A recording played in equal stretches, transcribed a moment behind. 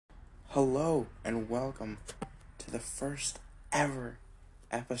Hello and welcome to the first ever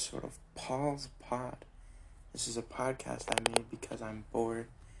episode of Paul's Pod. This is a podcast I made because I'm bored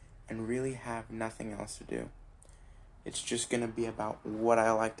and really have nothing else to do. It's just going to be about what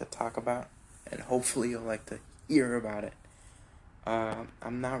I like to talk about, and hopefully you'll like to hear about it.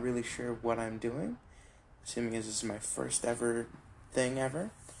 I'm not really sure what I'm doing, assuming this is my first ever thing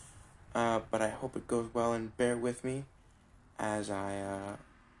ever, but I hope it goes well, and bear with me as I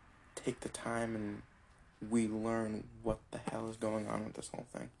take the time and we learn what the hell is going on with this whole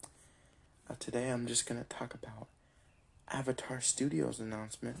thing. Today I'm just going to talk about Avatar Studios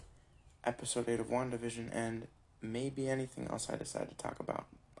announcement, episode 8 of WandaVision, and maybe anything else I decide to talk about.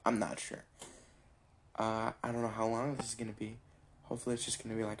 I'm not sure. I don't know how long this is going to be. Hopefully it's just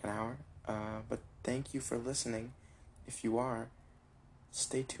going to be like an hour. But thank you for listening. If you are,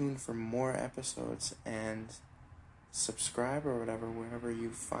 stay tuned for more episodes and subscribe or whatever, wherever you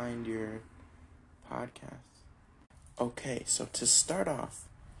find your podcasts. Okay, so to start off,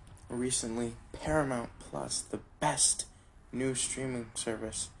 recently Paramount Plus, the best new streaming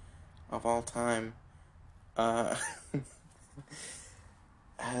service of all time, has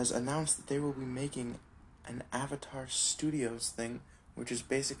announced that they will be making an Avatar Studios thing, which is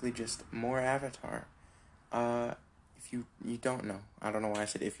basically just more Avatar. If you don't know, I don't know why I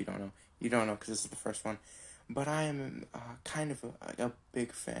said if you don't know. You don't know because this is the first one. But I am kind of a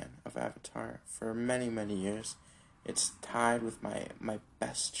big fan of Avatar for many, many years. It's tied with my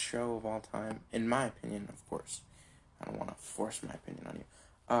best show of all time, in my opinion, of course. I don't want to force my opinion on you.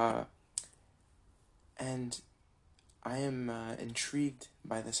 And I am intrigued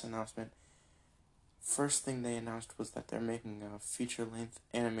by this announcement. First thing they announced was that they're making a feature-length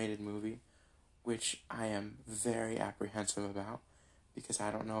animated movie, which I am very apprehensive about, because I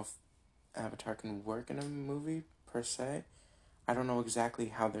don't know if Avatar can work in a movie, per se. I don't know exactly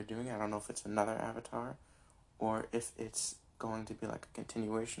how they're doing it. I don't know if it's another Avatar, or if it's going to be like a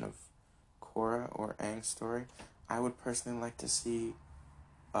continuation of Korra or Aang's story. I would personally like to see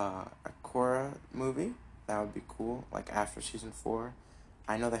a Korra movie. That would be cool, like after season 4.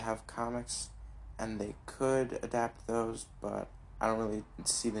 I know they have comics, and they could adapt those, but I don't really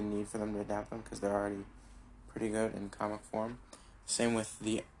see the need for them to adapt them, because they're already pretty good in comic form. Same with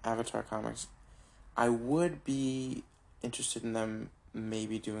the Avatar comics. I would be interested in them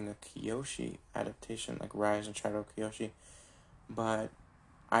maybe doing a Kyoshi adaptation, like Rise and Shadow Kyoshi, but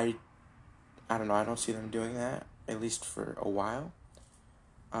I don't know, I don't see them doing that, at least for a while.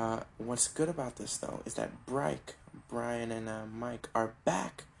 What's good about this, though, is that Brian and Mike are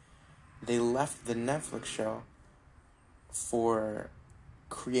back. They left the Netflix show for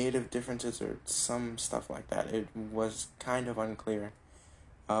creative differences or some stuff like that. It was kind of unclear,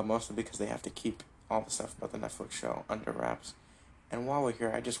 mostly because they have to keep all the stuff about the Netflix show under wraps. And while we're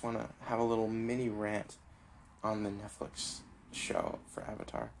here, I just want to have a little mini rant on the Netflix show for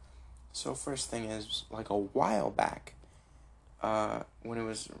Avatar. So first thing is, like a while back, when it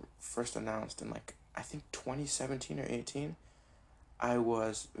was first announced in I think 2017 or 18, I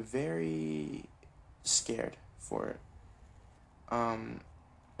was very scared for it.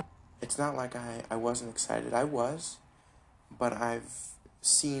 It's not like I wasn't excited. I was, but I've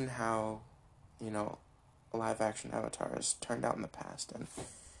seen how, live action Avatar has turned out in the past, and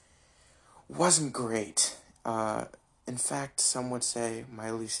wasn't great. In fact, some would say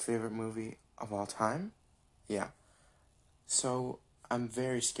my least favorite movie of all time. Yeah. So I'm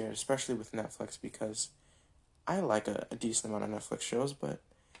very scared, especially with Netflix, because I like a decent amount of Netflix shows, but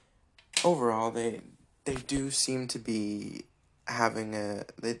overall they do seem to be having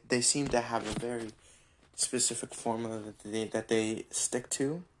they seem to have a very specific formula that they stick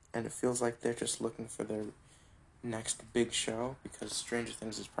to, and it feels like they're just looking for their next big show, because Stranger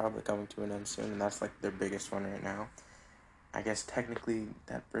Things is probably coming to an end soon, and that's like their biggest one right now. I guess technically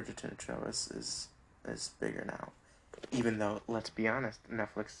that Bridgerton show is bigger now, even though, let's be honest,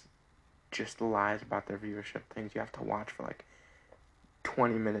 Netflix just lies about their viewership things. You have to watch for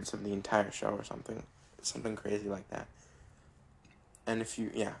 20 minutes of the entire show or something crazy like that. And if you,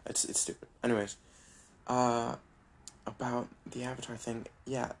 it's stupid. Anyways, about the Avatar thing,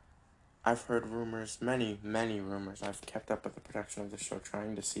 I've heard rumors, many rumors. I've kept up with the production of the show,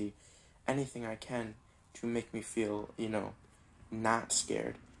 trying to see anything I can to make me feel, not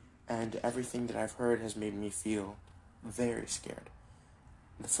scared. And everything that I've heard has made me feel very scared.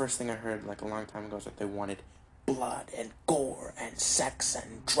 The first thing I heard, a long time ago, is that they wanted blood and gore and sex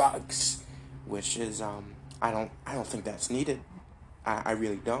and drugs, which is, I don't think that's needed. I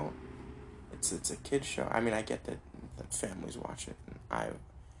really don't. It's a kid's show. I mean, I get that families watch it, and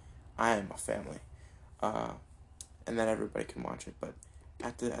I am a family, and that everybody can watch it, but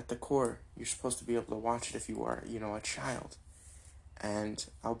at the core, you're supposed to be able to watch it if you are, a child. And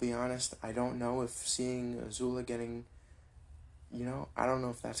I'll be honest, I don't know if seeing Azula getting, I don't know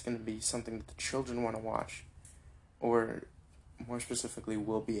if that's going to be something that the children want to watch, or more specifically,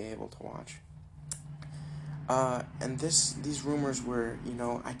 will be able to watch. And these rumors were,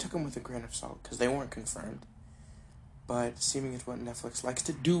 I took them with a grain of salt because they weren't confirmed. But seeming as what Netflix likes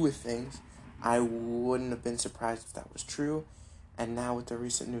to do with things, I wouldn't have been surprised if that was true. And now with the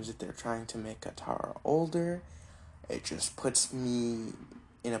recent news that they're trying to make Katara older, it just puts me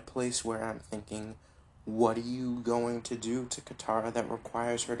in a place where I'm thinking, what are you going to do to Katara that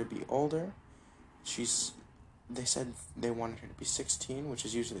requires her to be older? They said they wanted her to be 16, which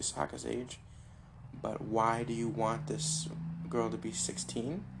is usually Sokka's age. But why do you want this girl to be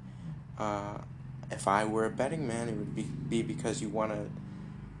 16? If I were a betting man, it would be because you want to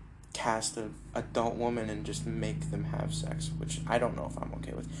cast an adult woman and just make them have sex, which I don't know if I'm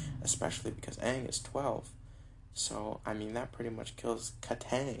okay with, especially because Aang is 12. So, I mean, that pretty much kills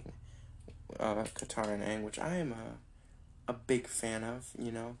Katara and Aang, which I am a big fan of,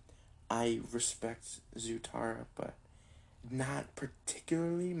 I respect Zutara, but not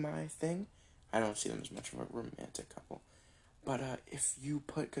particularly my thing. I don't see them as much of a romantic couple. But if you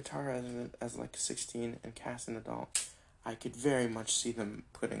put Katara as like 16 and cast an adult, I could very much see them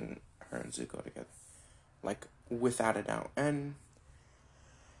putting her and Zuko together. Like, without a doubt. And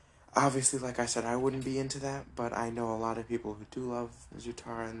obviously, like I said, I wouldn't be into that, but I know a lot of people who do love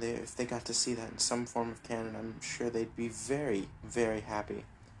Zutara, and if they got to see that in some form of canon, I'm sure they'd be very, very happy.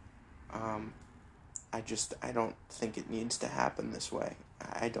 I don't think it needs to happen this way.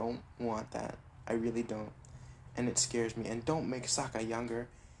 I don't want that. I really don't. And it scares me. And don't make Sokka younger.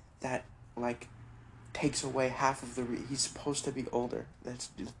 That, takes away half of he's supposed to be older. It's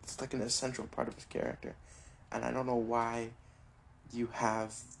like an essential part of his character. And I don't know why you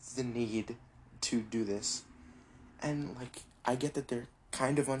have the need to do this. And, I get that they're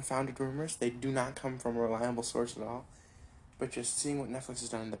kind of unfounded rumors. They do not come from a reliable source at all. But just seeing what Netflix has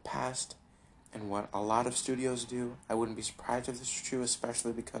done in the past and what a lot of studios do, I wouldn't be surprised if this is true,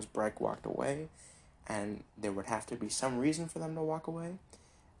 especially because Bryce walked away, and there would have to be some reason for them to walk away.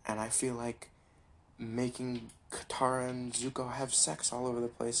 And I feel like making Katara and Zuko have sex all over the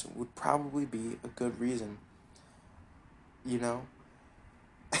place would probably be a good reason.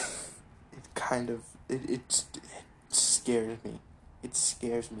 It scares me. It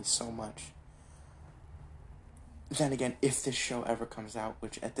scares me so much. Then again, if this show ever comes out,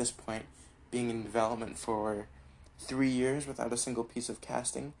 which at this point, being in development for 3 years without a single piece of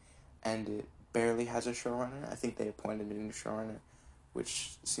casting, and it barely has a showrunner, I think they appointed a new showrunner,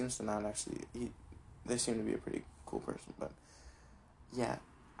 which seems to not actually... They seem to be a pretty cool person, but... Yeah,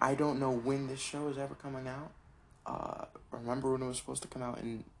 I don't know when this show is ever coming out. Remember when it was supposed to come out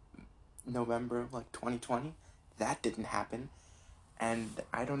in November, 2020? That didn't happen. And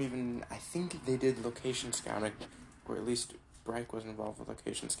I think they did location scouting, or at least Bryce was involved with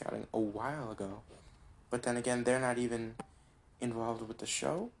location scouting a while ago. But then again, they're not even involved with the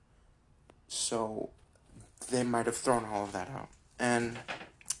show, so they might have thrown all of that out. And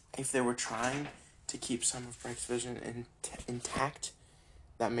if they were trying to keep some of Bryce's vision intact,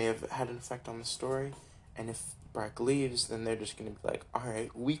 that may have had an effect on the story. And if Bryce leaves, then they're just going to be like,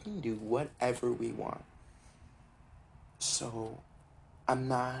 alright, we can do whatever we want. So I'm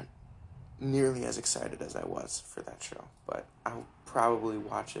not nearly as excited as I was for that show, but I'll probably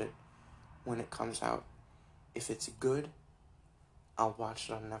watch it when it comes out. If it's good, I'll watch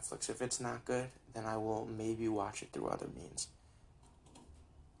it on Netflix. If it's not good, then I will maybe watch it through other means.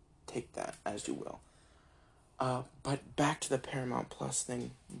 Take that as you will. But back to the Paramount Plus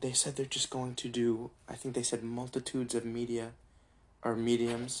thing. They said they're just going to do, I think they said multitudes of media or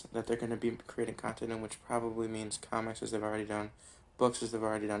mediums that they're going to be creating content in, which probably means comics as they've already done, books as they've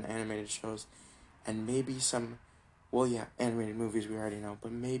already done, animated shows, and maybe some, animated movies we already know,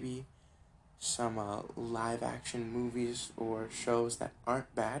 but maybe some live action movies or shows that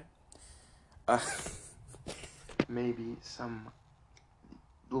aren't bad. Maybe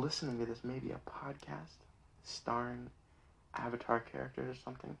listening to this, maybe a podcast starring Avatar characters or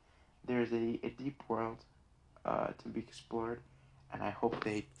something. There's a deep world to be explored, and I hope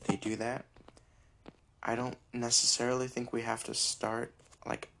they do that. I don't necessarily think we have to start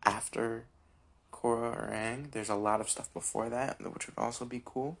after Korra or Aang. There's a lot of stuff before that, which would also be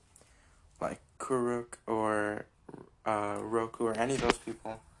cool, like Kuruk or Roku or any of those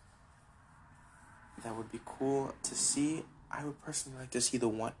people. That would be cool to see. I would personally like to see the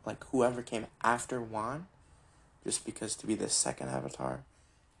one, whoever came after Wan, just because to be the second Avatar,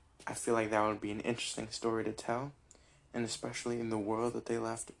 I feel like that would be an interesting story to tell. and especially in the world that they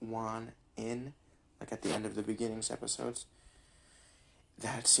left Wan in, like at the end of the beginnings episodes,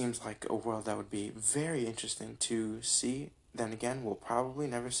 that seems like a world that would be very interesting to see. Then again, we'll probably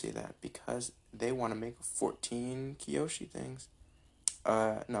never see that because they want to make 14 Kyoshi things.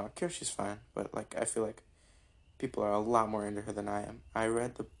 No, Kyoshi's fine, but like I feel like people are a lot more into her than I am. I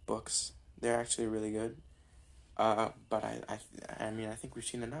read the books; they're actually really good. But I mean, I think we've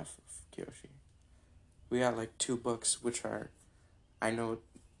seen enough of Kyoshi. We got like 2 books, which are, I know,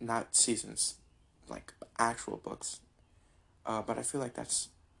 not seasons, like actual books. But I feel like that's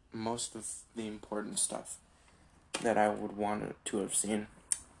most of the important stuff that I would want to have seen.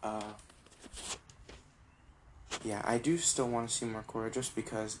 Uh, yeah, I do still want to see more Korra just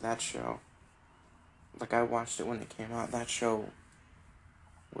because that show, like I watched it when it came out, that show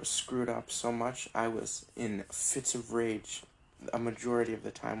was screwed up so much. I was in fits of rage a majority of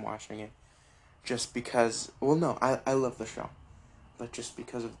the time watching it just because, well, no, I love the show, but just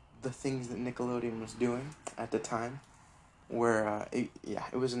because of the things that Nickelodeon was doing at the time, where, it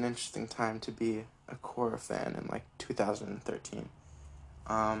was an interesting time to be a Korra fan in, like, 2013,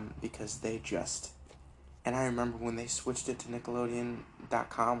 because they just, and I remember when they switched it to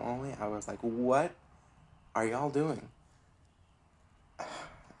Nickelodeon.com only, I was like, what are y'all doing?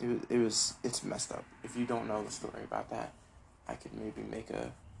 It's messed up. If you don't know the story about that, I could maybe make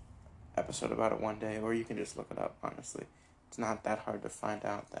a episode about it one day, or you can just look it up, honestly. It's not that hard to find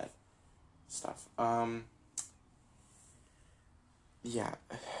out that stuff. Yeah.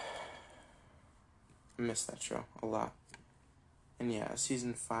 I miss that show a lot. And yeah,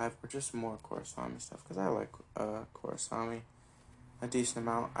 season 5, or just more Korosami stuff, because I like Korosami a decent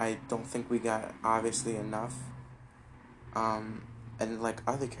amount. I don't think we got, obviously, enough. And like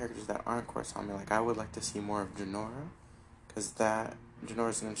other characters that aren't Korosami, like I would like to see more of Jinora, because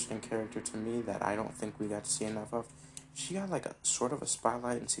Jinora's an interesting character to me that I don't think we got to see enough of. She got like a sort of a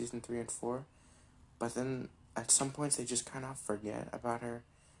spotlight in season 3 and 4, but then at some points they just kind of forget about her,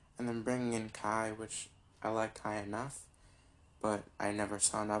 and then bringing in Kai, which I like Kai enough, but I never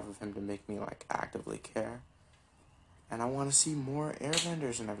saw enough of him to make me like actively care. And I want to see more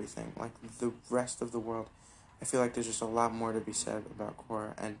airbenders and everything, like the rest of the world. I feel like there's just a lot more to be said about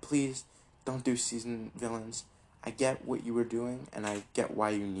Korra, and please don't do season villains. I get what you were doing, and I get why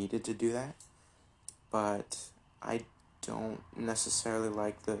you needed to do that, but I don't necessarily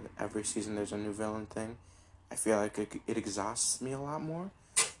like the every season there's a new villain thing. I feel like it exhausts me a lot more.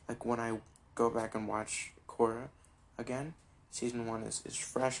 Like when I go back and watch Korra again, season 1 is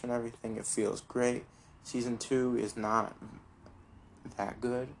fresh and everything, it feels great. Season 2 is not that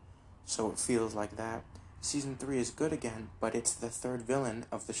good, so it feels like that. Season 3 is good again, but it's the third villain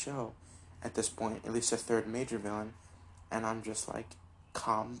of the show at this point, at least the third major villain, and I'm just like,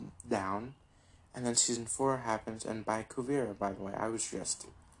 calm down. And then season 4 happens, and by Kuvira, by the way, I was just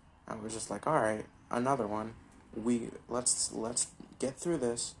like, all right, another one. Let's get through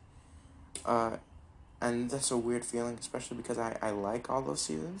this. And that's a weird feeling, especially because I like all those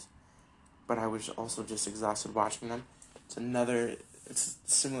seasons, but I was also just exhausted watching them. It's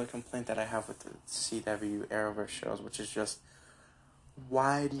a similar complaint that I have with the CW Arrowverse shows, which is just,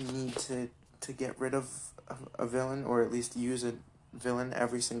 why do you need to get rid of a villain, or at least use a villain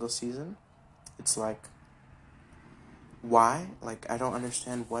every single season? It's like, why? Like, I don't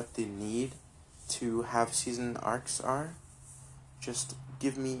understand what the need to have season arcs are. Just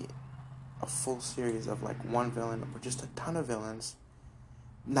give me a full series of like one villain, or just a ton of villains.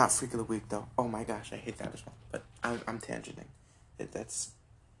 Not Freak of the Week though. Oh my gosh, I hate that as well. But I'm tangenting.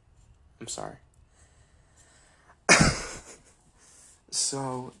 I'm sorry.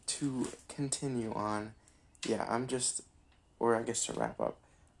 So to continue on, yeah, or I guess to wrap up,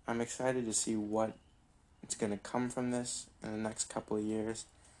 I'm excited to see what it's gonna come from this in the next couple of years.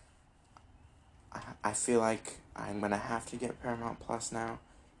 I feel like I'm gonna have to get Paramount Plus now,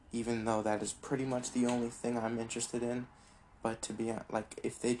 even though that is pretty much the only thing I'm interested in. But to be like,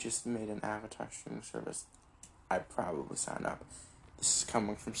 if they just made an Avatar streaming service, I'd probably sign up. This is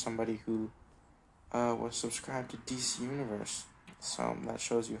coming from somebody who was subscribed to DC Universe, so that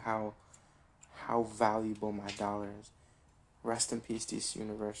shows you how valuable my dollar is. Rest in peace, DC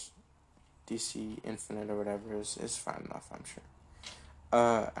Universe. DC Infinite or whatever is fine enough, I'm sure.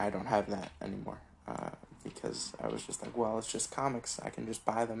 I don't have that anymore, because I was just like, well, it's just comics. I can just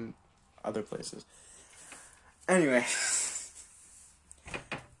buy them other places. Anyway,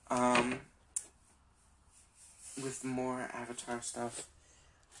 with more Avatar stuff,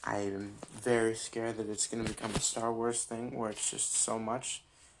 I'm very scared that it's going to become a Star Wars thing where it's just so much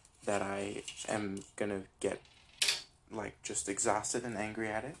that I am going to get, like, just exhausted and angry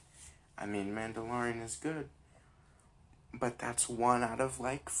at it. I mean, Mandalorian is good, but that's one out of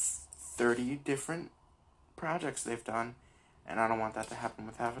like 30 different projects they've done, and I don't want that to happen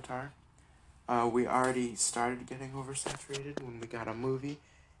with Avatar. We already started getting oversaturated when we got a movie,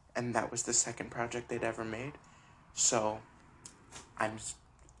 and that was the second project they'd ever made. So I'm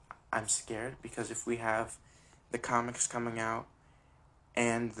I'm scared, because if we have the comics coming out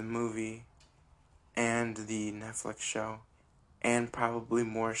and the movie and the Netflix show and probably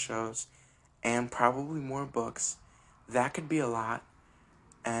more shows and probably more books, that could be a lot.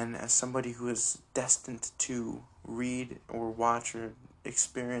 And as somebody who is destined to read or watch or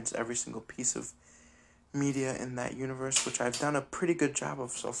experience every single piece of media in that universe, which I've done a pretty good job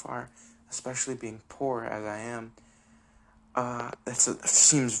of so far, especially being poor as I am, that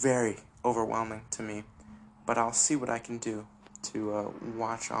seems very overwhelming to me. But I'll see what I can do to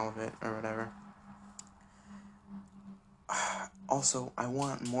watch all of it or whatever. Also, I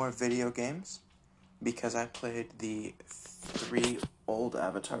want more video games, because I played the 3 old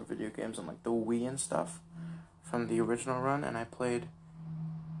Avatar video games on like the Wii and stuff from the original run, and I played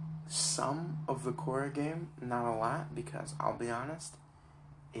some of the Korra game, not a lot, because I'll be honest,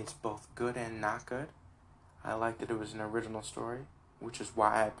 it's both good and not good. I liked that it was an original story, which is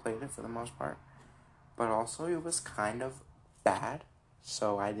why I played it for the most part, but also it was kind of bad,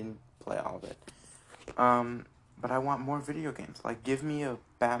 so I didn't play all of it. But I want more video games. Like, give me a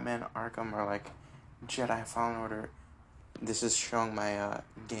Batman Arkham or like Jedi Fallen Order. This is showing my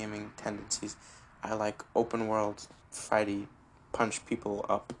gaming tendencies. I like open world, fighty, punch people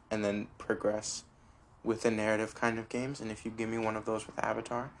up, and then progress with the narrative kind of games. And if you give me one of those with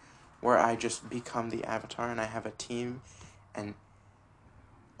Avatar, where I just become the Avatar and I have a team, and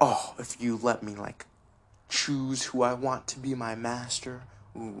if you let me like choose who I want to be my master,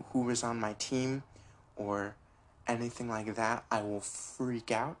 who is on my team, or anything like that, I will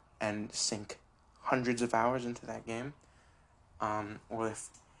freak out and sink hundreds of hours into that game. Or if,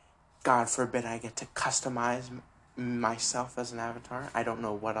 God forbid, I get to customize myself as an avatar, I don't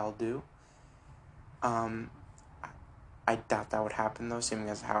know what I'll do. I doubt that would happen, though, seeing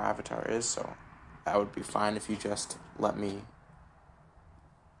as how Avatar is, so that would be fine if you just let me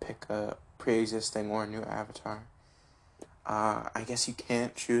pick a pre-existing or new avatar. I guess you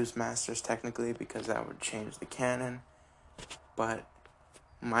can't choose masters technically, because that would change the canon, but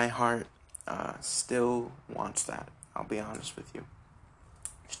my heart still wants that. I'll be honest with you.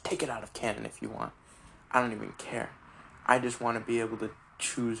 Just take it out of canon if you want. I don't even care. I just want to be able to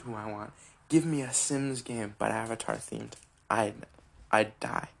choose who I want. Give me a Sims game, but Avatar themed. I'd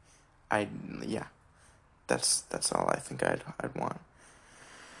die. Yeah. That's all I think I'd want.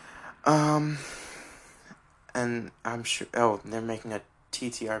 And I'm sure. Oh, they're making a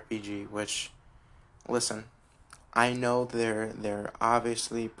TTRPG, which, listen, I know they're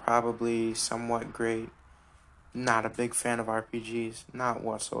obviously probably somewhat great. Not a big fan of RPGs, not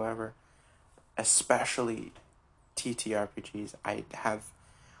whatsoever. Especially TTRPGs. I have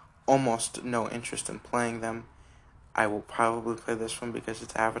almost no interest in playing them. I will probably play this one because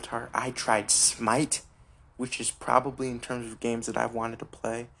it's Avatar. I tried Smite, which is probably, in terms of games that I've wanted to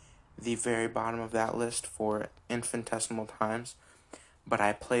play, the very bottom of that list for infinitesimal times. But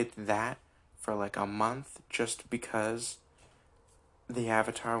I played that for like a month just because the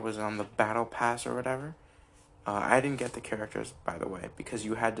Avatar was on the Battle Pass or whatever. I didn't get the characters, by the way, because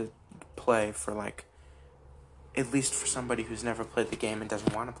you had to play for like, at least for somebody who's never played the game and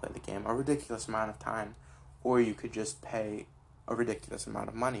doesn't want to play the game, a ridiculous amount of time. Or you could just pay a ridiculous amount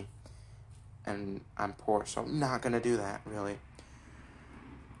of money. And I'm poor, so I'm not going to do that, really.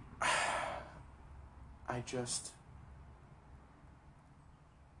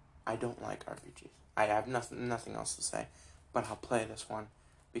 I don't like RPGs. I have nothing else to say, but I'll play this one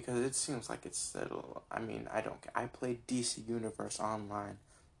because it seems like it's little. I mean, I played DC Universe Online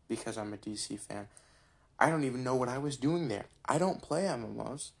because I'm a DC fan. I don't even know what I was doing there. I don't play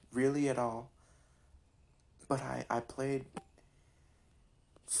MMOs really at all, but I played.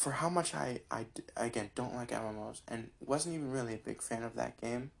 For how much I again don't like MMOs and wasn't even really a big fan of that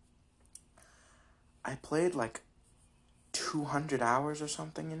game, I played like 200 hours or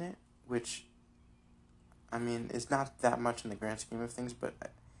something in it, which, I mean, is not that much in the grand scheme of things, but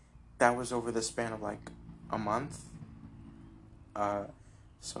that was over the span of like a month.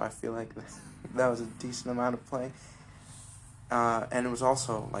 So I feel like that was a decent amount of playing. And it was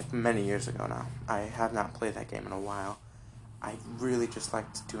also like many years ago now. I have not played that game in a while. I really just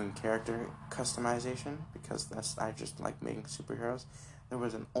liked doing character customization because I just like making superheroes. There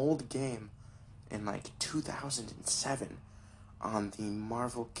was an old game in like 2007 on the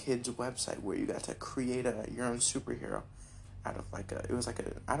Marvel Kids website where you got to create your own superhero out of like it was like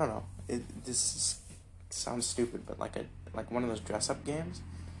I don't know, sounds stupid, but like like one of those dress-up games,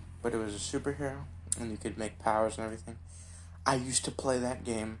 but it was a superhero, and you could make powers and everything. I used to play that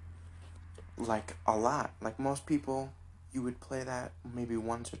game, like, a lot. Like, most people, you would play that maybe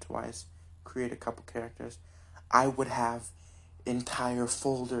once or twice, create a couple characters. I would have entire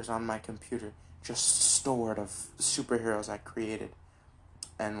folders on my computer just stored of superheroes I created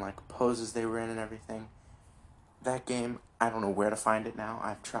and, like, poses they were in and everything. That game, I don't know where to find it now.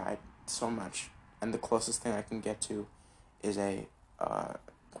 I've tried so much, and the closest thing I can get to is a,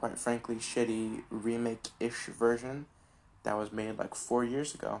 quite frankly, shitty remake-ish version that was made like 4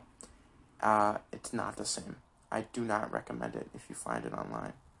 years ago. It's not the same. I do not recommend it if you find it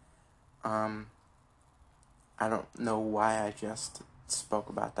online. I don't know why I just spoke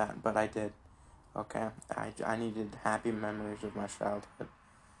about that, but I did. Okay? I needed happy memories of my childhood.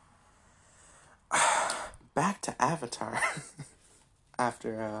 Back to Avatar.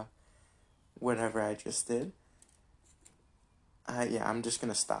 After, whatever I just did. Yeah, I'm just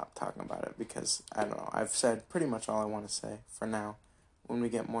gonna stop talking about it because, I don't know, I've said pretty much all I want to say for now. When we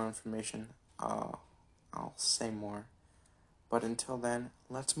get more information, I'll say more. But until then,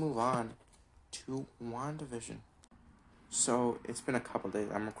 let's move on to WandaVision. So, it's been a couple days.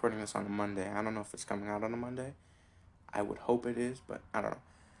 I'm recording this on a Monday. I don't know if it's coming out on a Monday. I would hope it is, but I don't know.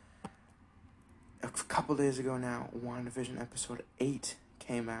 A couple days ago now, WandaVision episode 8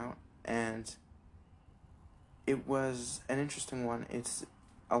 came out, and it was an interesting one. It's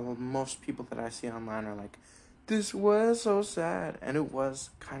most people that I see online are like, this was so sad, and it was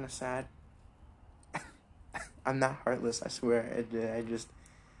kind of sad. I'm not heartless, I swear. I just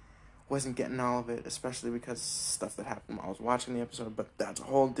wasn't getting all of it, especially because stuff that happened while I was watching the episode, but that's a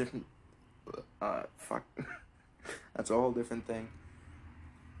whole different, that's a whole different thing.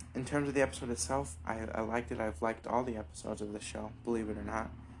 In terms of the episode itself, I liked it. I've liked all the episodes of the show, believe it or not.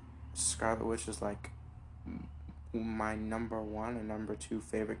 Scarlet Witch is like my number 1 or number 2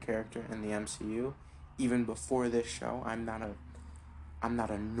 favorite character in the MCU. Even before this show, I'm not a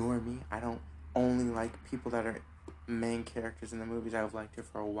normie. I don't only like people that are main characters in the movies. I've liked her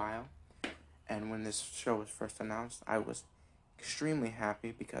for a while. And when this show was first announced, I was extremely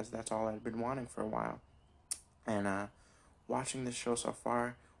happy because that's all I'd been wanting for a while. And watching this show so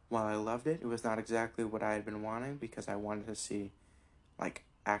far, while I loved it, it was not exactly what I had been wanting because I wanted to see, like,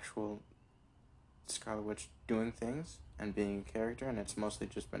 actual Scarlet Witch doing things and being a character, and it's mostly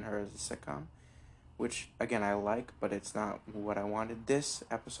just been her as a sitcom, which, again, I like, but it's not what I wanted. This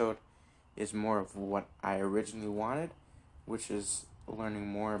episode is more of what I originally wanted, which is learning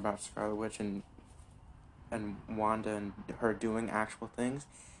more about Scarlet Witch and Wanda and her doing actual things.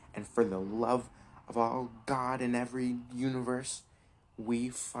 And for the love of all God in every universe, we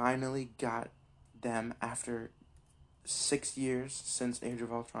finally got them after 6 years since Age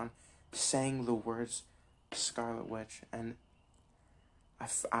of Ultron saying the words Scarlet Witch, and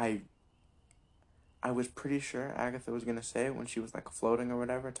I was pretty sure Agatha was gonna say it when she was like floating or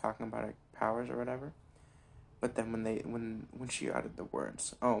whatever, talking about her powers or whatever. But then when she uttered the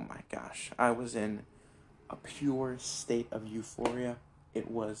words, oh my gosh, I was in a pure state of euphoria. I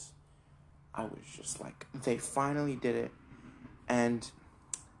was just like, they finally did it. And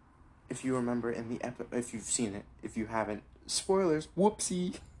if you remember in the if you've seen it, if you haven't, spoilers,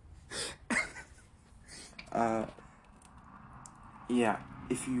 whoopsie. Yeah,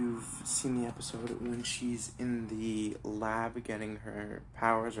 if you've seen the episode when she's in the lab getting her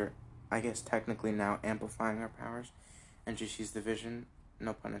powers, or I guess technically now amplifying her powers, and she sees the vision,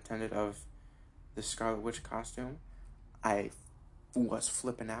 no pun intended, of the Scarlet Witch costume, I was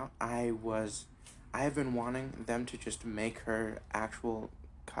flipping out. I have been wanting them to just make her actual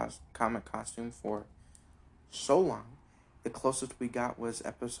comic costume for so long. The closest we got was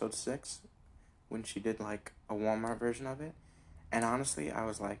episode 6, when she did like a Walmart version of it. And honestly, I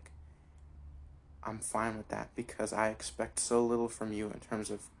was like, I'm fine with that because I expect so little from you in terms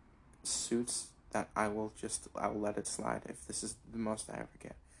of suits that I will let it slide if this is the most I ever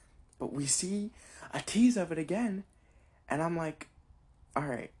get. But we see a tease of it again, and I'm like, all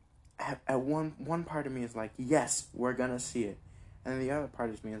right. At one part of me is like, yes, we're gonna see it, and the other part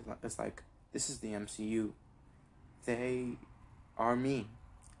of me is like, this is the MCU. They are mean.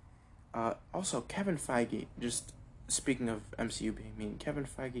 Also, Kevin Feige, just speaking of MCU being mean, Kevin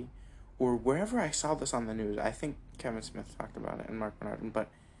Feige, or wherever I saw this on the news, I think Kevin Smith talked about it and Mark Bernardin, but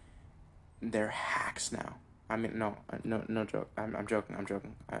they're hacks now. I mean, no joke. I'm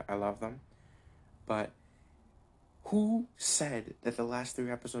joking. I love them, but who said that the last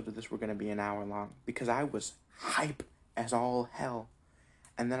 3 episodes of this were gonna be an hour long? Because I was hype as all hell,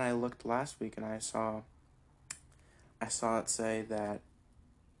 and then I looked last week and I saw it say that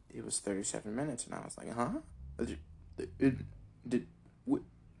it was 37 minutes, and I was like, huh? it, did,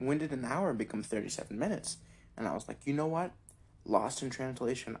 when did an hour become 37 minutes? And I was like, you know what? Lost in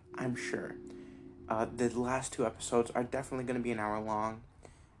translation, I'm sure. The last two episodes are definitely going to be an hour long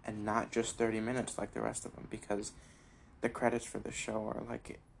and not just 30 minutes like the rest of them, because the credits for the show are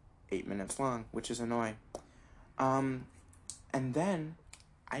like 8 minutes long, which is annoying. And then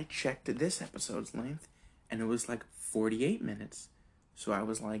I checked this episode's length, and it was like 48 minutes. So I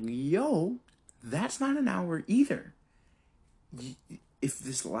was like, yo, that's not an hour either. If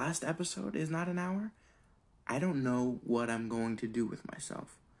this last episode is not an hour, I don't know what I'm going to do with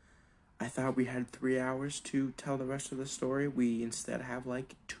myself. I thought we had 3 hours to tell the rest of the story. We instead have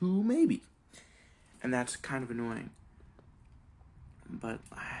like 2 maybe. And that's kind of annoying. But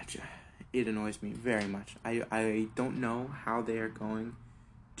it annoys me very much. I don't know how they are going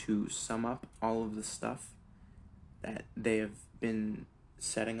to sum up all of the stuff that they have been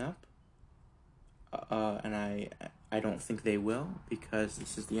setting up. And I don't think they will, because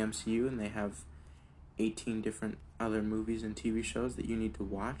this is the MCU and they have 18 different other movies and TV shows that you need to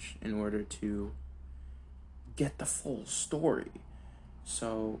watch in order to get the full story.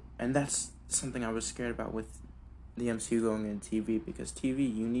 So, and that's something I was scared about with the MCU going into TV, because TV,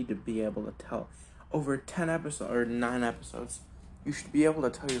 you need to be able to tell over 10 episodes or 9 episodes. You should be able to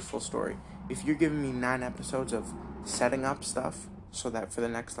tell your full story. If you're giving me 9 episodes of setting up stuff so that for the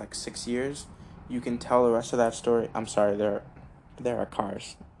next like 6 years you can tell the rest of that story. I'm sorry, there are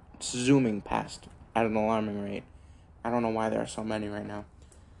cars zooming past at an alarming rate. I don't know why there are so many right now.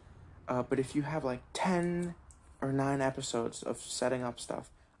 But if you have like 10 or 9 episodes of setting up stuff,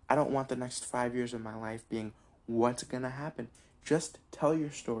 I don't want the next 5 years of my life being what's gonna happen. Just tell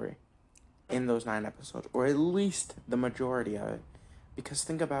your story in those 9 episodes, or at least the majority of it. Because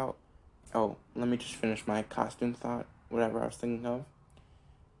think about, let me just finish my costume thought, whatever I was thinking of.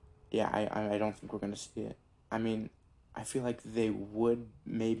 Yeah, I don't think we're gonna see it. I mean, I feel like they would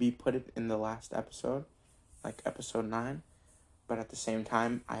maybe put it in the last episode, like episode 9, but at the same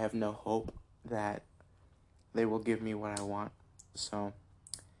time, I have no hope that they will give me what I want. So,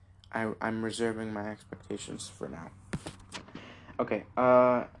 I'm reserving my expectations for now. Okay,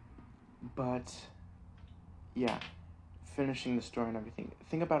 but, yeah, finishing the story and everything.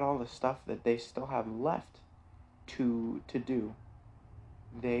 Think about all the stuff that they still have left to do.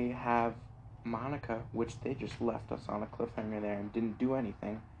 They have Monica, which they just left us on a cliffhanger there and didn't do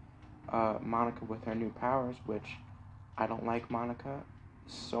anything. Monica with her new powers, which I don't like Monica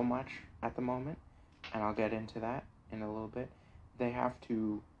so much at the moment, and I'll get into that in a little bit. They have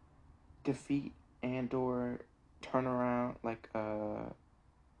to defeat and/or turn around,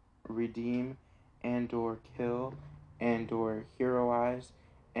 redeem and/or kill and/or heroize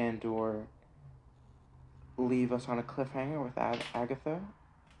and/or leave us on a cliffhanger with Agatha.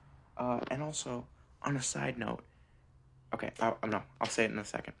 And also, on a side note, okay, I'll say it in a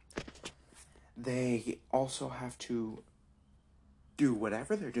second. They also have to do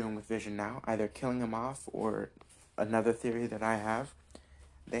whatever they're doing with Vision now, either killing him off or another theory that I have.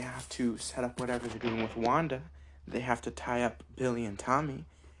 They have to set up whatever they're doing with Wanda. They have to tie up Billy and Tommy.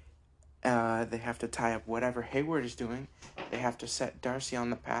 They have to tie up whatever Hayward is doing. They have to set Darcy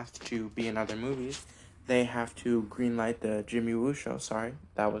on the path to be in other movies. They have to greenlight the Jimmy Woo show. Sorry,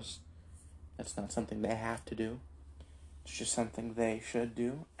 that's not something they have to do. It's just something they should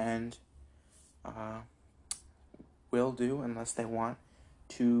do and will do unless they want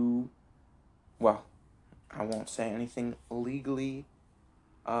to. Well, I won't say anything legally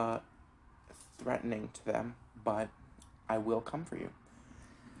threatening to them, but I will come for you.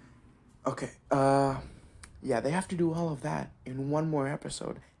 Okay, yeah, they have to do all of that in one more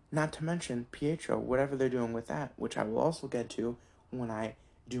episode. Not to mention Pietro, whatever they're doing with that, which I will also get to when I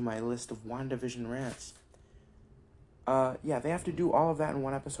do my list of WandaVision rants. Yeah, they have to do all of that in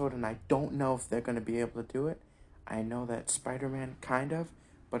one episode, and I don't know if they're going to be able to do it. I know that Spider-Man kind of,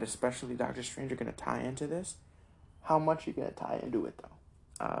 but especially Doctor Strange are going to tie into this. How much are you going to tie into it,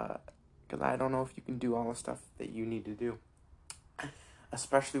 though? Because I don't know if you can do all the stuff that you need to do.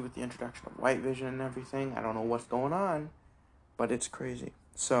 Especially with the introduction of White Vision and everything. I don't know what's going on, but it's crazy.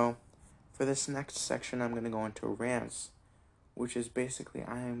 So, for this next section, I'm going to go into rants, which is basically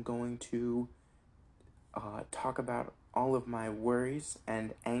I am going to talk about all of my worries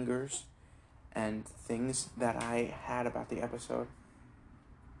and angers and things that I had about the episode.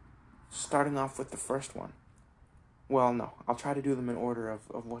 Starting off with the first one. Well, no, I'll try to do them in order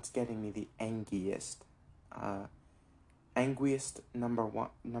of what's getting me the angriest. Angriest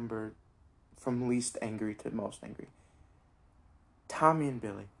number from least angry to most angry. Tommy and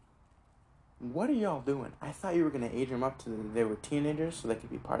Billy. What are y'all doing? I thought you were going to age them up to they were teenagers so they could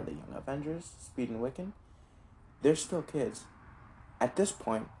be part of the Young Avengers, Speed and Wiccan. they're still kids. At this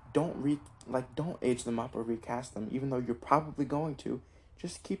point, don't age them up or recast them, even though you're probably going to.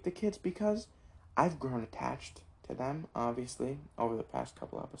 Just keep the kids, because I've grown attached to them, obviously, over the past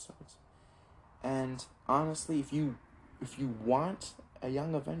couple episodes. And honestly, if you want a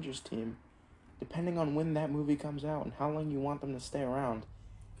young Avengers team, depending on when that movie comes out and how long you want them to stay around,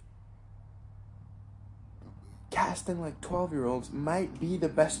 casting like 12-year-olds might be the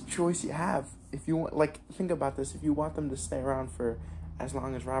best choice you have. If you want, like, think about this, if you want them to stay around for as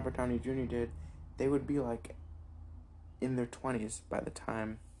long as Robert Downey Jr. did, they would be like in their 20s by the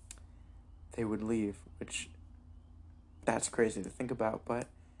time they would leave, which that's crazy to think about, but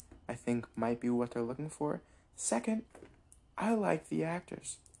I think might be what they're looking for. Second, I like the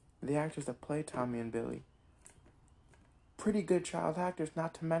actors that play Tommy and Billy. Pretty good child actors,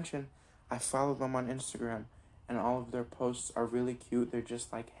 not to mention I follow them on Instagram, and all of their posts are really cute. They're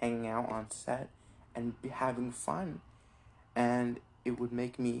just like hanging out on set and having fun. And it would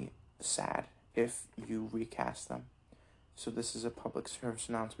make me sad if you recast them. So this is a public service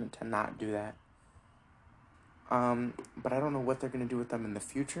announcement to not do that. But I don't know what they're going to do with them in the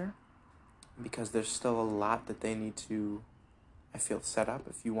future, because there's still a lot that they need to, I feel, set up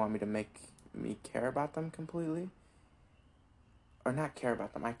if you want me to make me care about them completely. Or not care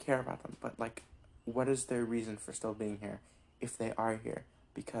about them, I care about them, but like, what is their reason for still being here if they are here?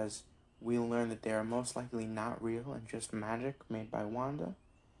 Because we'll learn that they are most likely not real and just magic made by Wanda.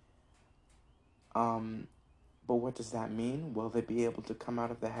 But what does that mean? Will they be able to come out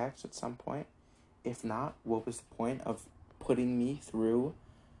of the hex at some point? If not, what was the point of putting me through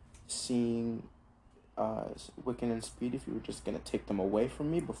seeing Wiccan and Speed if you were just going to take them away from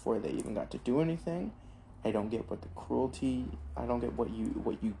me before they even got to do anything? I don't get what the cruelty, I don't get what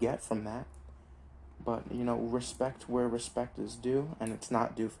you get from that. But, you know, respect where respect is due, and it's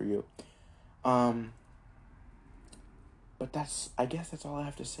not due for you. But I guess that's all I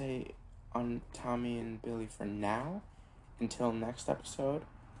have to say on Tommy and Billy for now. Until next episode,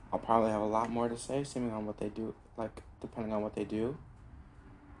 I'll probably have a lot more to say, depending on what they do.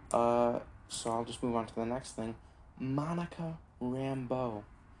 So I'll just move on to the next thing. Monica Rambeau.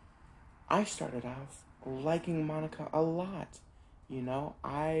 I started off liking Monica a lot. You know,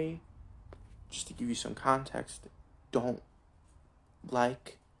 just to give you some context, don't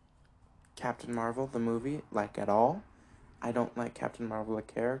like Captain Marvel, the movie, like, at all. I don't like Captain Marvel, the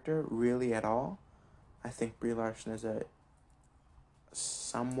character, really at all. I think Brie Larson is a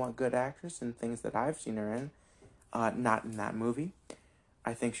somewhat good actress in things that I've seen her in. Not in that movie.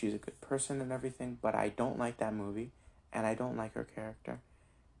 I think she's a good person and everything, but I don't like that movie, and I don't like her character.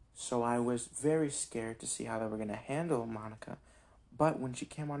 So I was very scared to see how they were going to handle Monica. But when she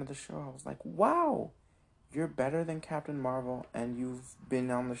came onto the show, I was like, wow, you're better than Captain Marvel, and you've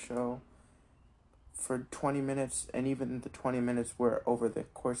been on the show for 20 minutes, and even the 20 minutes were over the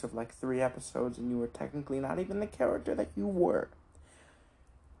course of like 3 episodes, and you were technically not even the character that you were.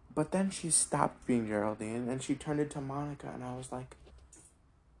 But then she stopped being Geraldine, and she turned into Monica, and I was like,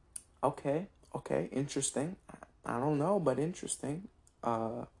 okay, interesting. I don't know, but interesting.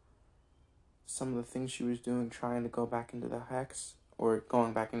 Some of the things she was doing, trying to go back into the hex, or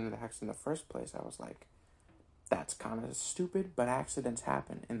going back into the hex in the first place, I was like, that's kind of stupid, but accidents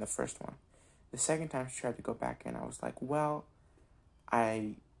happen in the first one. The second time she tried to go back in, I was like, well,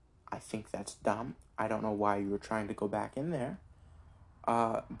 I think that's dumb. I don't know why you were trying to go back in there.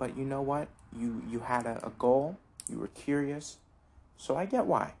 But you know what? You had a goal. You were curious. So I get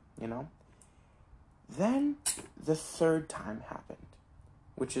why, you know? Then the third time happened,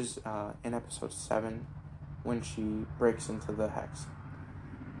 which is in episode 7, when she breaks into the hex.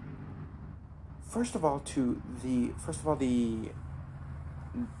 First of all, the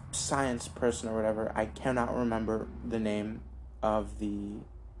science person or whatever, I cannot remember the name of the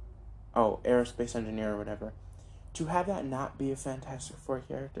aerospace engineer or whatever. To have that not be a Fantastic Four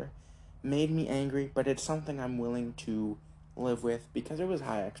character made me angry, but it's something I'm willing to live with because it was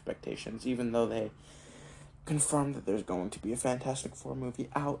high expectations, even though they confirmed that there's going to be a Fantastic Four movie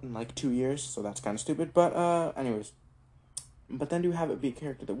out in like 2 years, so that's kind of stupid. But anyways, but then to have it be a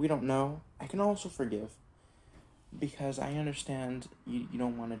character that we don't know, I can also forgive, because I understand you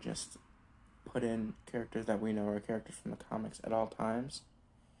don't want to just put in characters that we know are characters from the comics at all times.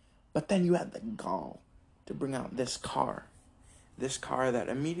 But then you had the gall to bring out this car that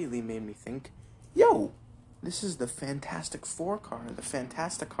immediately made me think, yo, this is the Fantastic Four car, the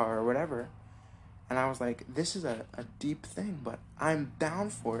Fantastic car or whatever. And I was like, this is a deep thing, but I'm down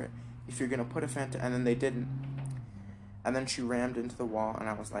for it if you're going to put and then they didn't. And then she rammed into the wall, and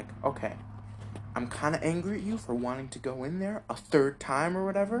I was like, okay, I'm kind of angry at you for wanting to go in there a third time or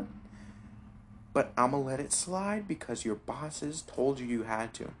whatever, but I'm gonna let it slide because your bosses told you you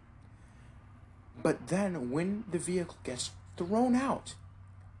had to. But then when the vehicle gets thrown out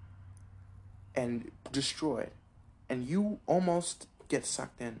and destroyed, and you almost get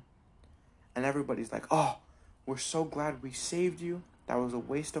sucked in, and everybody's like, oh, we're so glad we saved you. That was a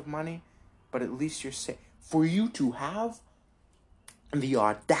waste of money, but at least you're safe. For you to have the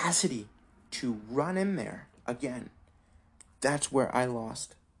audacity to run in there again, that's where I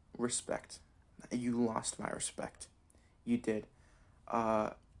lost respect. You lost my respect. You did.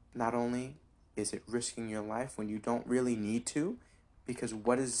 Not only is it risking your life when you don't really need to, because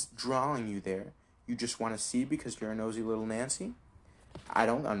what is drawing you there? You just want to see because you're a nosy little Nancy? I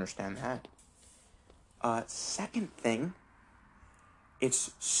don't understand that. Second thing,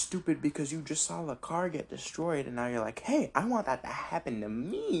 it's stupid because you just saw the car get destroyed and now you're like, hey, I want that to happen to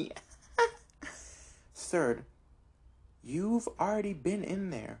me. Third, you've already been in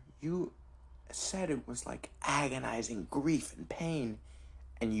there. You said it was like agonizing grief and pain,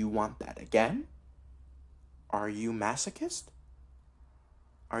 and you want that again? Are you masochist?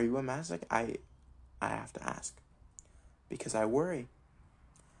 Are you a masochist? I have to ask because I worry.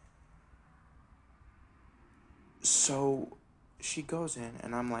 So she goes in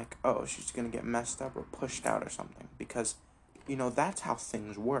and I'm like, oh, she's gonna get messed up or pushed out or something because, that's how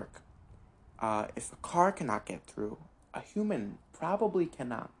things work. If a car cannot get through, a human probably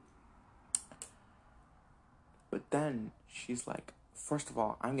cannot. But then she's like, first of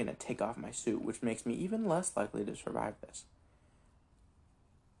all, I'm gonna take off my suit, which makes me even less likely to survive this.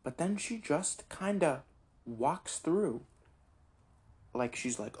 But then she just kinda walks through. Like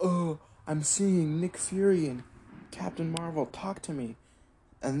she's like, oh, I'm seeing Nick Fury and Captain Marvel talk to me.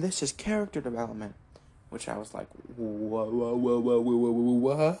 And this is character development. Which I was like, what?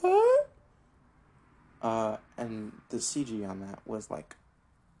 And the CG on that was like,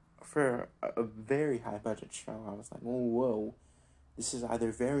 for a very high budget show, I was like, whoa, this is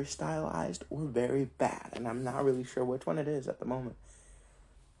either very stylized or very bad, and I'm not really sure which one it is at the moment.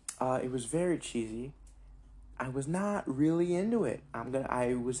 It was very cheesy. I was not really into it.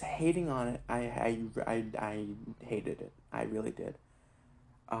 I was hating on it. I hated it. I really did.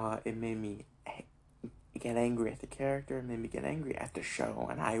 It made me get angry at the character. It made me get angry at the show,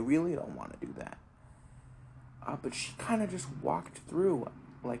 and I really don't want to do that. But she kind of just walked through,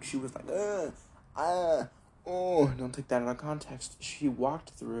 like she was like, don't take that out of context. She walked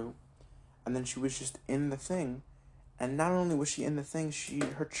through, and then she was just in the thing, and not only was she in the thing,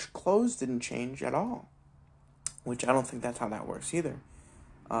 her clothes didn't change at all, which I don't think that's how that works either.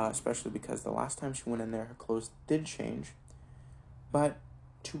 Especially because the last time she went in there, her clothes did change. But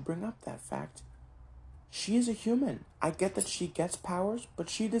to bring up that fact, she is a human. I get that she gets powers, but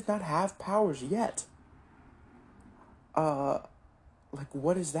she does not have powers yet.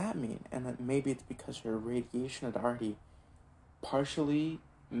 What does that mean? And maybe it's because her radiation had already partially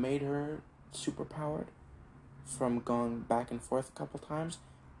made her superpowered from going back and forth a couple times.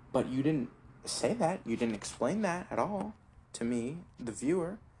 But you didn't say that. You didn't explain that at all to me, the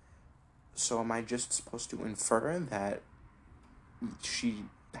viewer. So am I just supposed to infer that she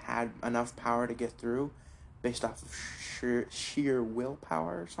had enough power to get through based off of sheer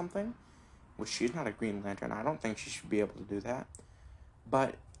willpower or something? Which she's not a Green Lantern. I don't think she should be able to do that.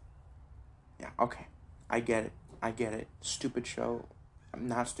 But, yeah, okay. I get it. Stupid show.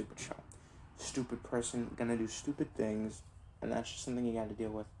 Not stupid show. Stupid person gonna do stupid things. And that's just something you gotta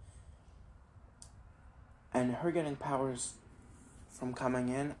deal with. And her getting powers from coming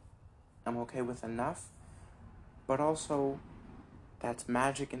in, I'm okay with enough. But also, that's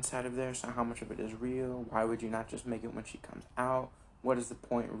magic inside of there, so how much of it is real? Why would you not just make it when she comes out? What is the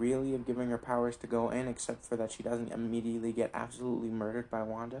point really of giving her powers to go in, except for that she doesn't immediately get absolutely murdered by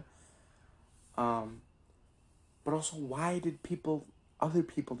Wanda? But also, why did other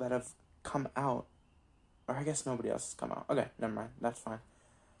people that have come out, or I guess nobody else has come out. Okay, never mind, that's fine.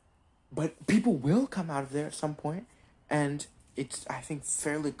 But people will come out of there at some point, and it's, I think,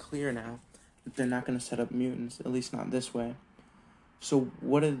 fairly clear now that they're not going to set up mutants, at least not this way. So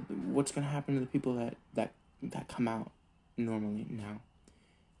what's going to happen to the people that come out normally now?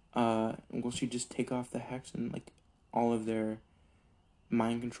 Will she just take off the hex and all of their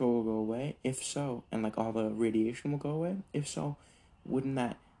mind control will go away? If so, and all the radiation will go away? If so, wouldn't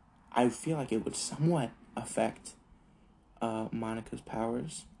that, I feel like it would somewhat affect Monica's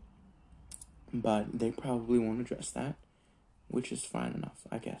powers, but they probably won't address that, which is fine enough,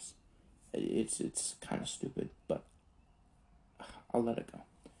 I guess. It's kind of stupid, but I'll let it go.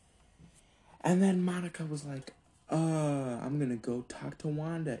 And then Monica was like, I'm gonna go talk to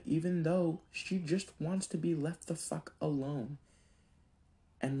Wanda, even though she just wants to be left the fuck alone.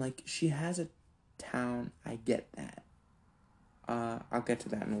 And she has a town, I get that. I'll get to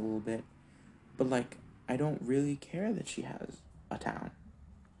that in a little bit. But, like, I don't really care that she has a town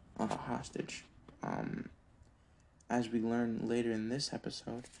hostage. As we learn later in this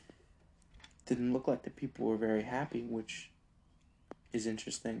episode, didn't look like the people were very happy, which is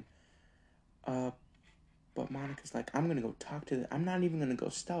interesting. But Monica's like, I'm gonna go talk to I'm not even gonna go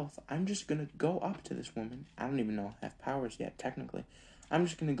stealth. I'm just gonna go up to this woman. I don't even know I have powers yet, technically. I'm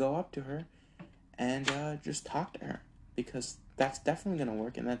just gonna go up to her and just talk to her. Because that's definitely gonna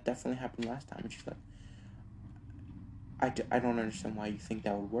work, and that definitely happened last time. And she's like, I don't understand why you think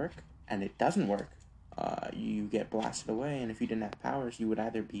that would work, and it doesn't work. You get blasted away, and if you didn't have powers, you would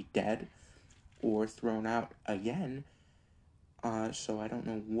either be dead or thrown out again. So I don't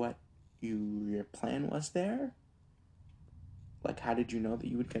know what your plan was there. Like, how did you know that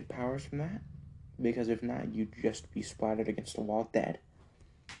you would get powers from that? Because if not, you'd just be splattered against the wall dead.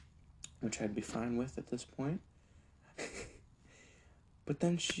 Which I'd be fine with at this point. But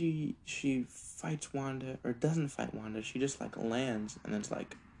then she fights Wanda, or doesn't fight Wanda. She just, like, lands, and it's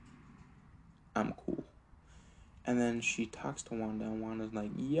like, I'm cool. And then she talks to Wanda, and Wanda's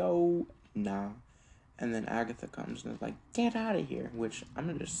like, yo, nah. And then Agatha comes and is like, get out of here. Which, I'm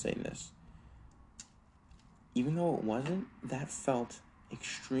gonna just say this. Even though it wasn't, that felt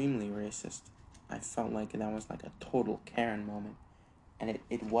extremely racist. I felt like that was like a total Karen moment. And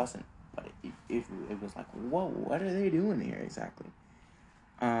it wasn't. But it was like, whoa, what are they doing here exactly?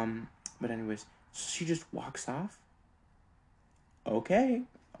 But anyways, she just walks off. Okay,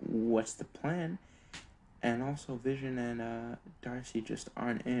 what's the plan? And also Vision and Darcy just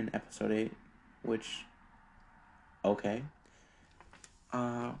aren't in episode 8, which, okay.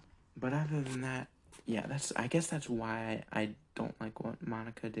 But other than that, yeah, I guess that's why I don't like what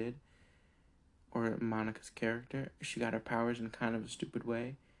Monica did. Or Monica's character. She got her powers in kind of a stupid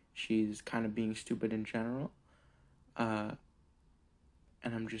way. She's kind of being stupid in general.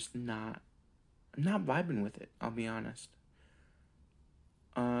 And I'm just not vibing with it, I'll be honest.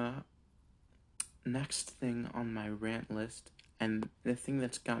 Next thing on my rant list, and the thing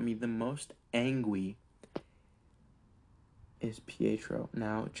that's got me the most angry, is Pietro.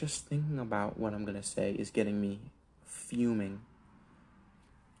 Now, just thinking about what I'm gonna say is getting me fuming.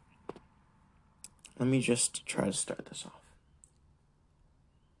 Let me just try to start this off.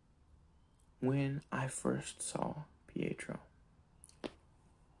 When I first saw Pietro,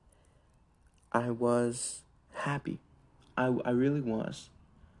 I was happy. I really was.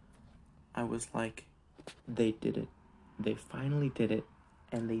 I was like, they did it. They finally did it,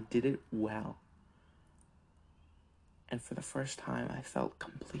 and they did it well. And for the first time, I felt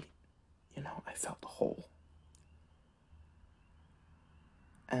complete. I felt whole.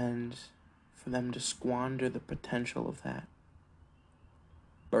 And for them to squander the potential of that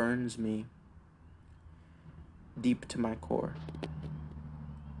burns me deep to my core.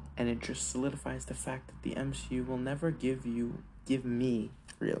 And it just solidifies the fact that the MCU will never give me,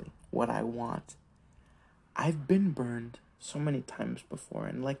 really, what I want. I've been burned so many times before,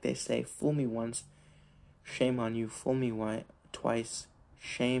 and like they say, fool me once, shame on you. Fool me twice,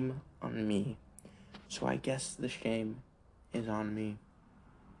 shame on me. So I guess the shame is on me.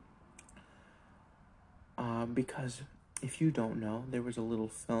 Because if you don't know, there was a little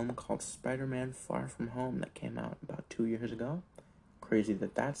film called Spider-Man Far From Home that came out about 2 years ago. Crazy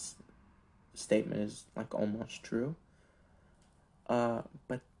that statement is like almost true.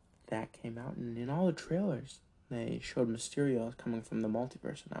 But that came out, and in all the trailers, they showed Mysterio coming from the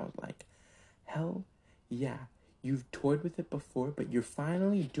multiverse, and I was like, hell yeah, you've toyed with it before, but you're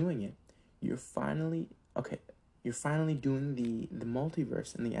finally doing it. You're finally doing the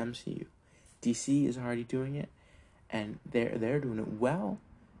multiverse in the MCU. DC is already doing it, and they're doing it well,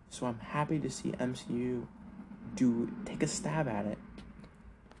 so I'm happy to see MCU take a stab at it.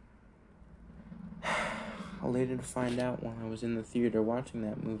 Later to find out while I was in the theater watching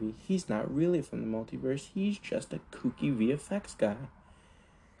that movie, he's not really from the multiverse, he's just a kooky VFX guy.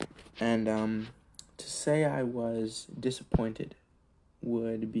 And, to say I was disappointed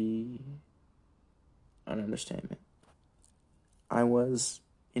would be an understatement. I was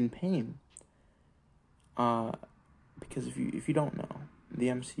in pain. Because if you don't know, the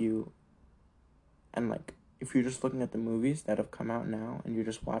MCU, and like, if you're just looking at the movies that have come out now and you're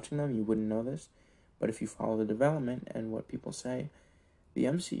just watching them, you wouldn't know this. But if you follow the development and what people say, the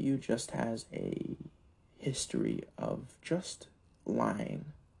MCU just has a history of just lying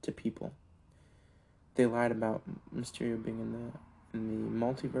to people. They lied about Mysterio being in the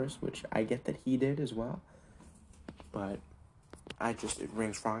multiverse, which I get that he did as well. But it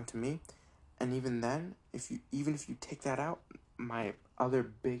rings wrong to me. And even then, if you take that out, my other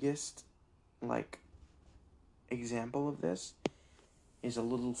biggest like example of this is a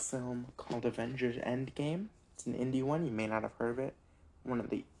little film called Avengers Endgame. It's an indie one. You may not have heard of it. One of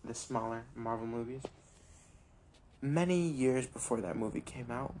the smaller Marvel movies. Many years before that movie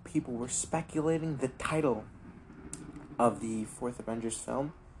came out, people were speculating the title of the fourth Avengers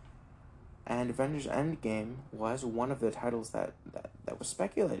film. And Avengers Endgame was one of the titles that was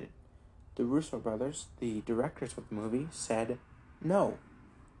speculated. The Russo brothers, the directors of the movie, said no.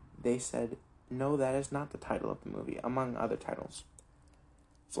 They said, no, that is not the title of the movie, among other titles.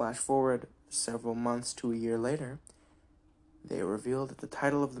 Flash forward several months to a year later, they revealed that the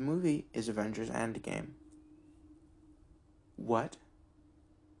title of the movie is Avengers Endgame. What?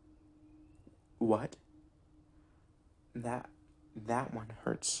 That one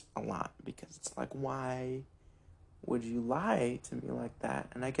hurts a lot, because it's like, why would you lie to me like that?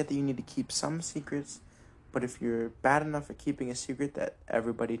 And I get that you need to keep some secrets, but if you're bad enough at keeping a secret that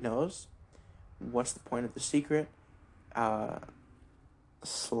everybody knows, what's the point of the secret?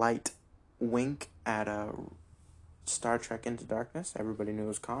 Slight wink at Star Trek Into Darkness. Everybody knew it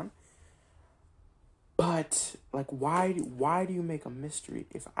was Khan. But, like, why do you make a mystery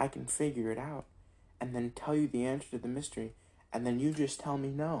if I can figure it out and then tell you the answer to the mystery, and then you just tell me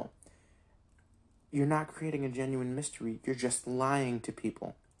no? You're not creating a genuine mystery. You're just lying to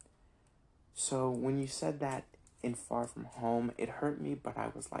people. So when you said that in Far From Home, it hurt me, but I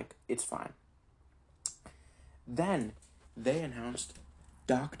was like, it's fine. Then they announced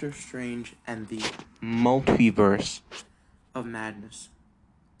Doctor Strange and the Multiverse of Madness.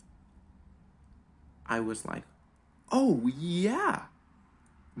 I was like, oh yeah,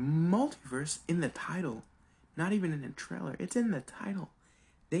 multiverse in the title. Not even in the trailer, it's in the title.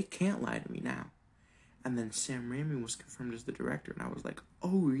 They can't lie to me now. And then Sam Raimi was confirmed as the director, and I was like,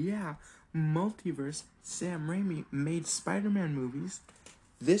 oh yeah, multiverse. Sam Raimi made Spider-Man movies.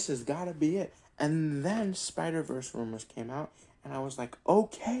 This has gotta be it. And then Spider-Verse rumors came out, and I was like,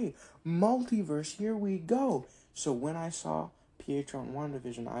 okay, multiverse, here we go. So when I saw Pietro and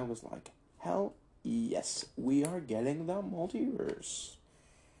WandaVision, I was like, hell yes, we are getting the multiverse.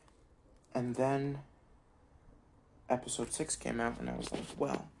 And then episode 6 came out, and I was like,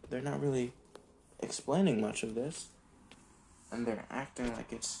 well, they're not really explaining much of this, and they're acting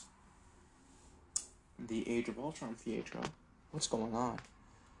like it's the Age of Ultron, Pietro. What's going on?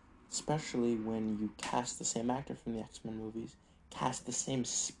 Especially when you cast the same actor from the X-Men movies, cast the same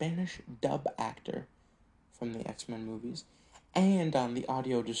Spanish dub actor from the X-Men movies, and on the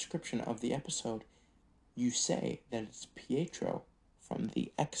audio description of the episode, you say that it's Pietro from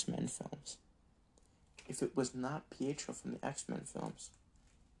the X-Men films. If it was not Pietro from the X-Men films,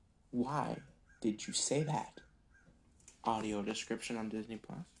 why did you say that? Audio description on Disney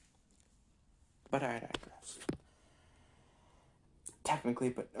Plus. But I digress. Technically,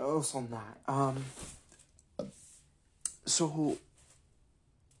 but also not. So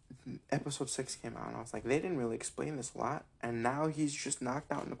episode 6 came out, and I was like, they didn't really explain this a lot, and now he's just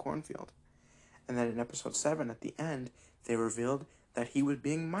knocked out in the cornfield. And then in episode 7, at the end, they revealed that he was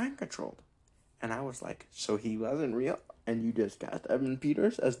being mind controlled. And I was like, so he wasn't real, and you just cast Evan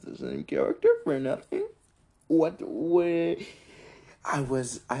Peters as the same character for nothing? What? I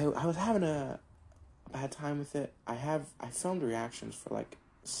was having a bad time with it. I filmed reactions for like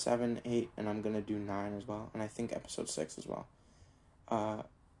 7, 8, and I'm gonna do 9 as well, and I think episode 6 as well. I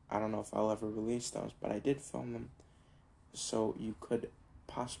don't know if I'll ever release those, but I did film them, so you could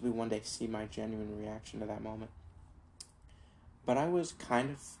possibly one day see my genuine reaction to that moment. But I was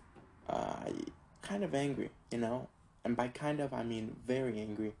kind of angry, you know, and by kind of I mean very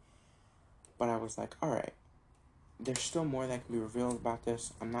angry. But I was like, all right, there's still more that can be revealed about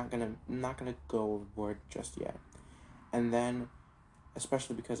this. I'm not gonna go overboard just yet. And then,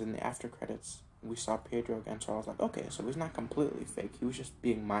 especially because in the after credits we saw Pedro again, so I was like, okay, so he's not completely fake. He was just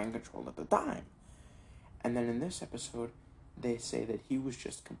being mind controlled at the time. And then in this episode, they say that he was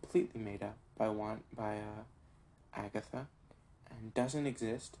just completely made up by Agatha, and doesn't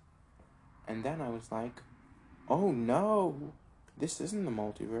exist. And then I was like, oh no, this isn't the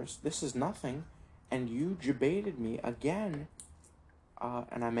multiverse. This is nothing. And you debated me again,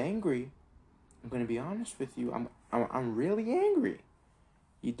 and I'm angry. I'm gonna be honest with you. I'm really angry.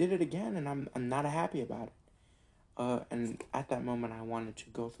 You did it again, and I'm not happy about it. And at that moment, I wanted to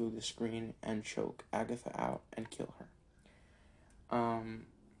go through the screen and choke Agatha out and kill her.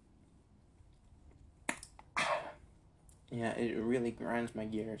 Yeah, it really grinds my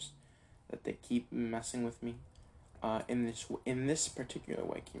gears that they keep messing with me. In this particular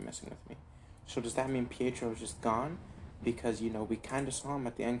way, keep messing with me. So does that mean Pietro is just gone? Because, you know, we kind of saw him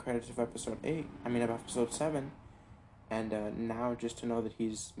at the end credits of episode 7. And now, just to know that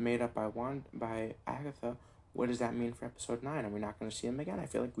he's made up by Agatha, what does that mean for episode 9? Are we not going to see him again? I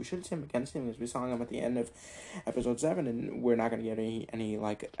feel like we should see him again, seeing as we saw him at the end of episode 7, and we're not going to get any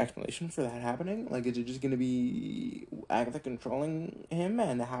like explanation for that happening. Like, is it just going to be Agatha controlling him,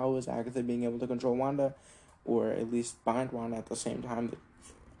 and how is Agatha being able to control Wanda, or at least bind Wanda at the same time that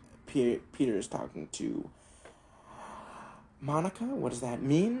Peter is talking to Monica? What does that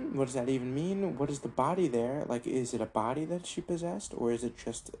mean? What does that even mean? What is the body there? Like, is it a body that she possessed, or is it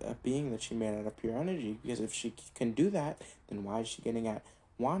just a being that she made out of pure energy? Because if she can do that, then why is she getting at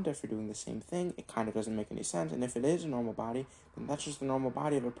Wanda for doing the same thing? It kind of doesn't make any sense. And if it is a normal body, then that's just the normal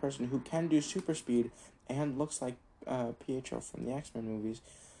body of a person who can do super speed and looks like Pietro from the X-Men movies.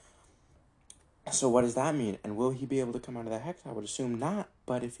 So what does that mean? And will he be able to come out of that hex? I would assume not.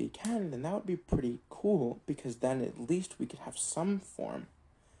 But if he can, then that would be pretty cool, because then at least we could have some form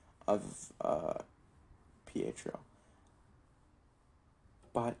of Pietro.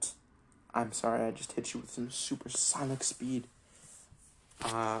 But I'm sorry, I just hit you with some supersonic speed.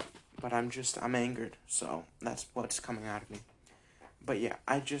 But I'm angered, so that's what's coming out of me. But yeah,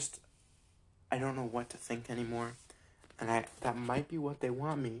 I don't know what to think anymore. And that might be what they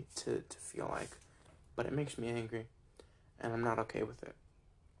want me to feel like. But it makes me angry. And I'm not okay with it.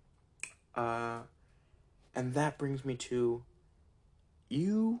 And that brings me to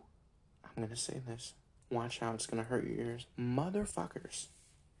you. I'm going to say this. Watch out, it's going to hurt your ears. Motherfuckers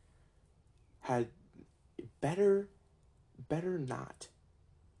had better not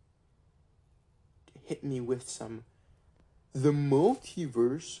hit me with some. The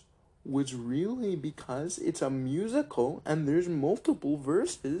multiverse was really because it's a musical and there's multiple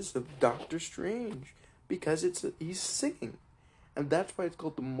verses of Doctor Strange because he's singing. And that's why it's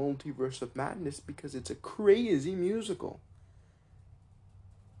called the Multiverse of Madness, because it's a crazy musical.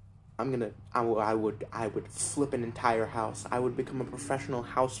 I would flip an entire house. I would become a professional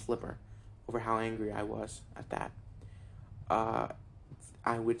house flipper over how angry I was at that.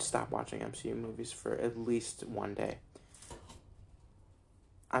 I would stop watching MCU movies for at least one day.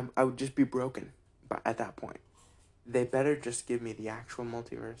 I would just be broken at that point. They better just give me the actual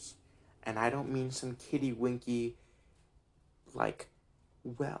multiverse. And I don't mean some kitty winky, like,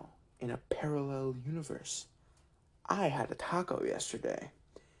 well, in a parallel universe. I had a taco yesterday.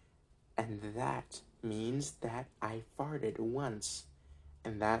 And that means that I farted once.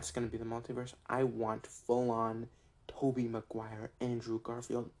 And that's going to be the multiverse. I want full-on Tobey Maguire, Andrew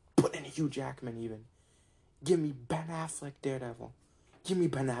Garfield, put in Hugh Jackman even. Give me Ben Affleck Daredevil. Give me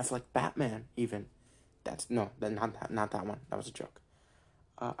Ben Affleck Batman even. Not that one. That was a joke.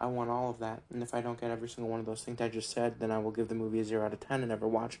 I want all of that. And if I don't get every single one of those things I just said, then I will give the movie a 0 out of 10 and never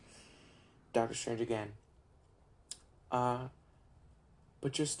watch Doctor Strange again. But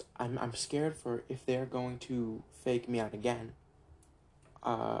just, I'm scared for if they're going to fake me out again.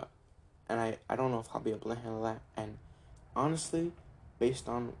 And I don't know if I'll be able to handle that. And honestly, based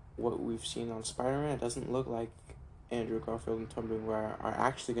on what we've seen on Spider-Man, it doesn't look like Andrew Garfield and Tobey Maguire are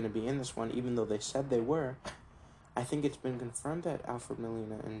actually going to be in this one, even though they said they were. I think it's been confirmed that Alfred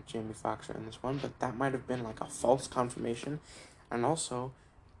Molina and Jamie Foxx are in this one, but that might have been like a false confirmation. And also,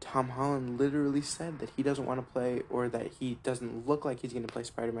 Tom Holland literally said that he doesn't want to play, or that he doesn't look like he's going to play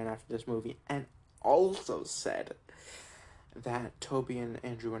Spider-Man after this movie, and also said that Tobey and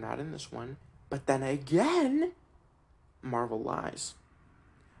Andrew are not in this one. But then again, Marvel lies.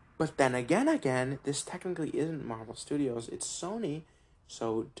 But then again, this technically isn't Marvel Studios, it's Sony.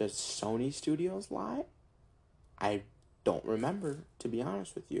 So does Sony Studios lie? I don't remember, to be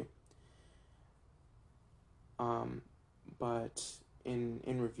honest with you. But in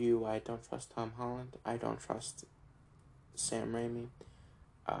review, I don't trust Tom Holland. I don't trust Sam Raimi.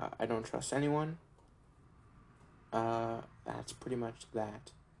 I don't trust anyone. That's pretty much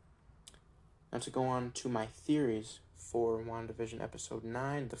that. Now to go on to my theories for WandaVision Episode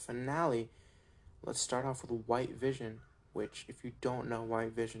 9, the finale. Let's start off with White Vision, which, if you don't know,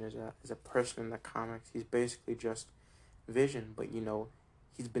 White Vision is a person in the comics. He's basically just Vision, but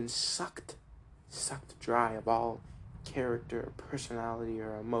he's been sucked dry of all character, personality,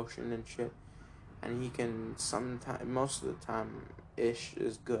 or emotion and shit. And he can most of the time, ish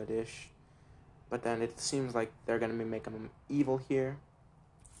is good-ish. But then it seems like they're going to be making him evil here,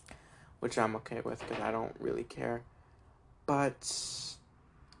 which I'm okay with because I don't really care. But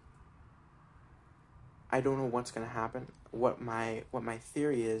I don't know what's going to happen. What my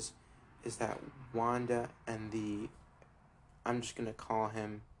theory is that Wanda and I'm just going to call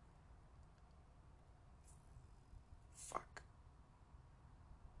him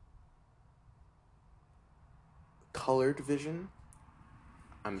Colored Vision.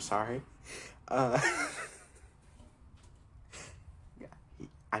 I'm sorry.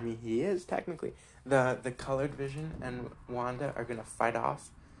 I mean, he is technically. The colored Vision and Wanda are gonna fight off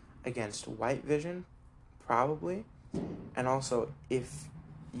against White Vision, probably. And also, if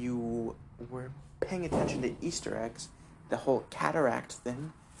you were paying attention to Easter eggs, the whole cataract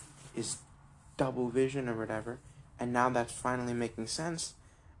thing is double vision or whatever, and now that's finally making sense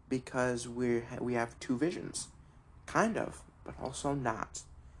because we have two visions, kind of, but also not.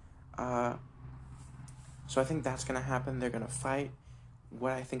 Uh, so I think that's gonna happen. They're gonna fight.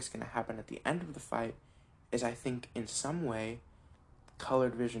 What I think is gonna happen at the end of the fight is I think in some way,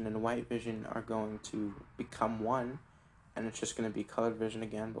 colored vision and white vision are going to become one, and it's just gonna be colored vision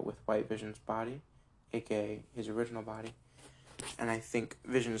again, but with white vision's body, aka his original body. And I think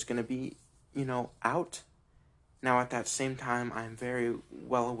Vision is gonna be, out. Now, at that same time, I'm very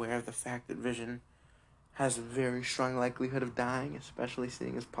well aware of the fact that Vision has a very strong likelihood of dying, especially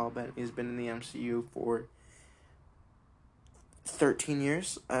seeing as Paul Bettany has been in the MCU for 13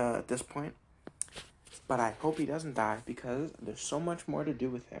 years at this point. But I hope he doesn't die because there's so much more to do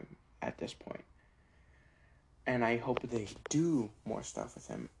with him at this point. And I hope they do more stuff with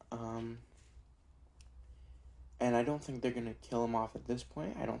him. And I don't think they're going to kill him off at this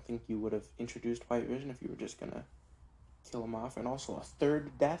point. I don't think you would have introduced White Vision if you were just going to kill him off. And also a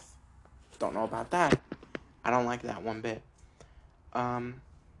third death. Don't know about that. I don't like that one bit. But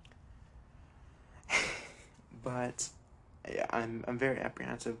yeah, I'm very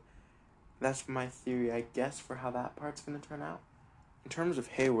apprehensive. That's my theory, I guess, for how that part's going to turn out. In terms of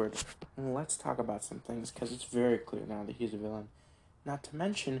Hayward, let's talk about some things, because it's very clear now that he's a villain. Not to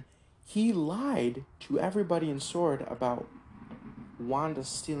mention, he lied to everybody in S.W.O.R.D. about Wanda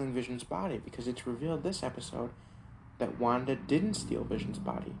stealing Vision's body, because it's revealed this episode that Wanda didn't steal Vision's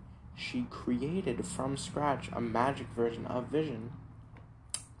body. She created from scratch a magic version of Vision,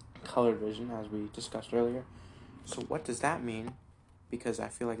 colored Vision, as we discussed earlier. So what does that mean? Because I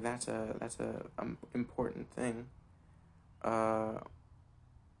feel like that's a important thing. And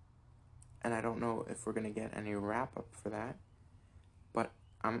I don't know if we're gonna get any wrap up for that, but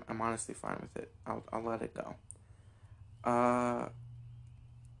I'm honestly fine with it. I'll let it go.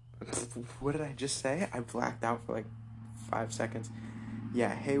 What did I just say? I blacked out for like 5 seconds.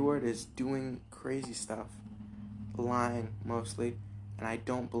 Yeah, Hayward is doing crazy stuff, lying mostly, and I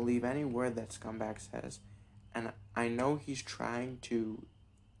don't believe any word that Scumbag says. And I know he's trying to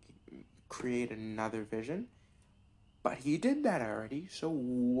create another Vision, but he did that already, so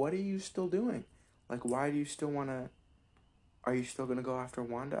what are you still doing? Like, why do you still want to... Are you still going to go after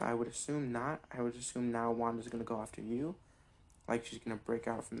Wanda? I would assume not. I would assume now Wanda's going to go after you. Like, she's going to break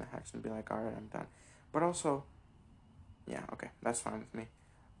out from the hex and be like, alright, I'm done. But also... Yeah, okay, that's fine with me.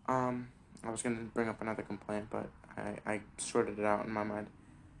 I was going to bring up another complaint, but I sorted it out in my mind.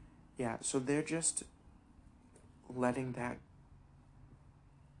 Yeah, so they're just letting that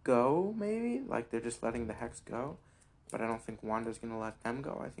go, maybe? Like, they're just letting the hex go. But I don't think Wanda's going to let them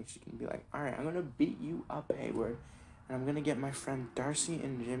go. I think she's going to be like, alright, I'm going to beat you up, Hayward. And I'm going to get my friend Darcy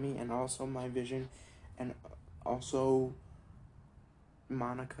and Jimmy and also my Vision and also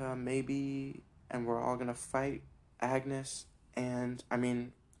Monica, maybe. And we're all going to fight Agnes and,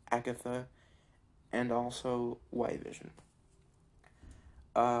 Agatha and also White Vision.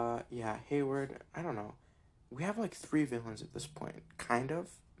 Yeah, Hayward, I don't know. We have like 3 villains at this point. Kind of,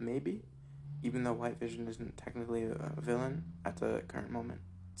 maybe. Even though White Vision isn't technically a villain at the current moment.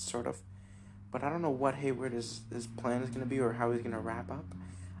 Sort of. But I don't know what Hayward his plan is going to be or how he's going to wrap up.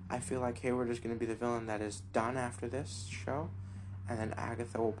 I feel like Hayward is going to be the villain that is done after this show. And then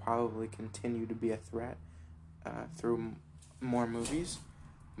Agatha will probably continue to be a threat through more movies.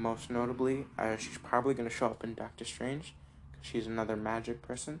 Most notably, she's probably going to show up in Doctor Strange, because she's another magic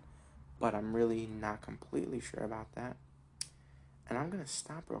person, but I'm really not completely sure about that. And I'm going to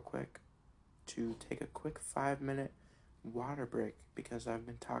stop real quick to take a quick 5-minute water break, because I've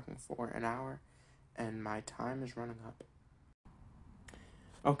been talking for an hour, and my time is running up.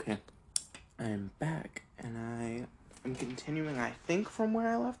 Okay, I'm back, and I am continuing, I think, from where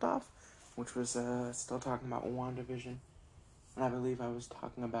I left off, which was still talking about WandaVision. And I believe I was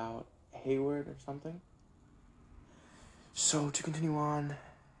talking about Hayward or something. So, to continue on,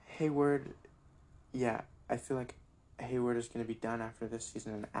 Hayward, yeah, I feel like Hayward is going to be done after this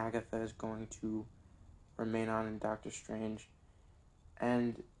season, and Agatha is going to remain on in Doctor Strange.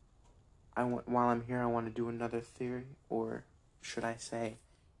 And while I'm here, I want to do another theory, or should I say,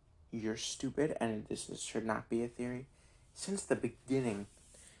 you're stupid, and should not be a theory. Since the beginning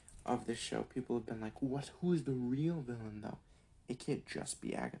of this show, people have been like, who is the real villain, though? It can't just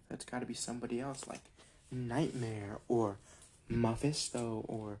be Agatha. It's got to be somebody else, like Nightmare or Mephisto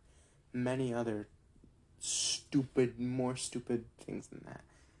or many other more stupid things than that.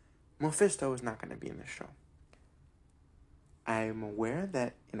 Mephisto is not going to be in this show. I'm aware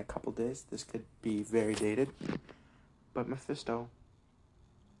that in a couple days this could be very dated, but Mephisto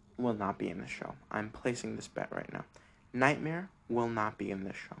will not be in this show. I'm placing this bet right now. Nightmare will not be in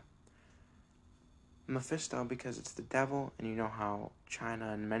this show. Mephisto, because it's the devil, and you know how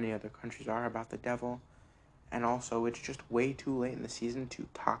China and many other countries are about the devil, and also it's just way too late in the season to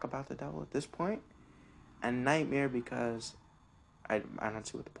talk about the devil at this point. And Nightmare, because I don't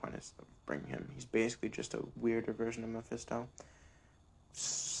see what the point is of bringing him. He's basically just a weirder version of Mephisto.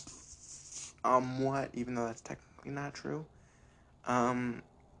 What, even though that's technically not true.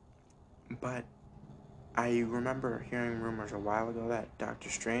 But I remember hearing rumors a while ago that Doctor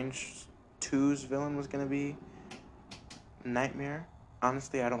Strange 2's villain was going to be Nightmare.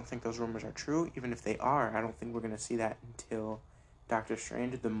 Honestly, I don't think those rumors are true. Even if they are, I don't think we're going to see that until Doctor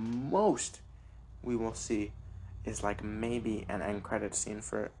Strange. The most we will see is like maybe an end credit scene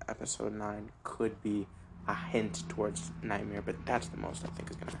for episode 9 could be a hint towards Nightmare, but that's the most I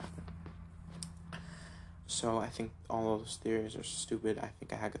think is going to happen. So I think all those theories are stupid. I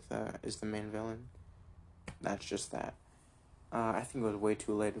think Agatha is the main villain. That's just that. I think it was way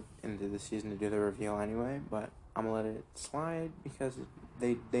too late into the season to do the reveal anyway, but I'm gonna let it slide because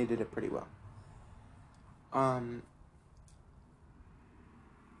they did it pretty well.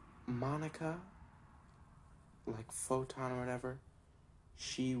 Monica, like Photon or whatever,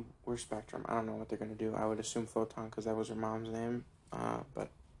 or Spectrum. I don't know what they're gonna do. I would assume Photon because that was her mom's name, but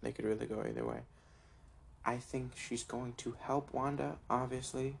they could really go either way. I think she's going to help Wanda,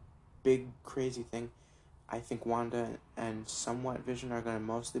 obviously. Big, crazy thing. I think Wanda and somewhat Vision are going to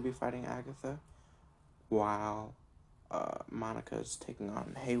mostly be fighting Agatha, while Monica's taking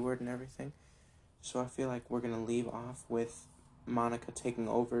on Hayward and everything. So I feel like we're going to leave off with Monica taking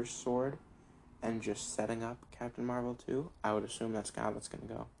over S.W.O.R.D. and just setting up Captain Marvel 2. I would assume that's how that's going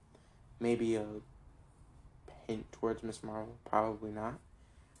to go. Maybe a hint towards Miss Marvel. Probably not.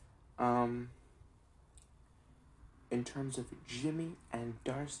 In terms of Jimmy and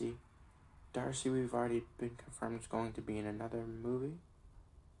Darcy, we've already been confirmed is going to be in another movie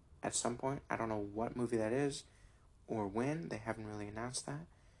at some point. I don't know what movie that is or when. They haven't really announced that.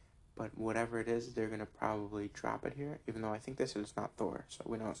 But whatever it is, they're going to probably drop it here, even though I think they said it's not Thor, so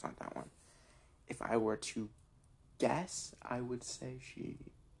we know it's not that one. If I were to guess, I would say she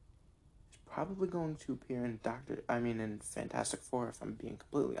is probably going to appear in in Fantastic Four, if I'm being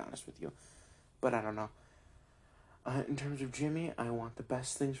completely honest with you. But I don't know. In terms of Jimmy, I want the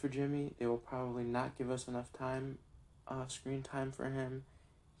best things for Jimmy. They will probably not give us enough screen time for him.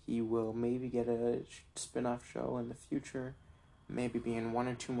 He will maybe get a spin-off show in the future, maybe be in 1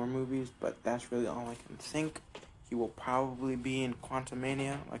 or 2 more movies, but that's really all I can think. He will probably be in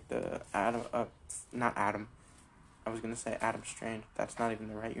Quantumania, like the not Adam. I was going to say Adam Strange. That's not even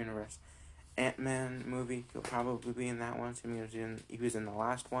the right universe. Ant-Man movie, he'll probably be in that one. He was in the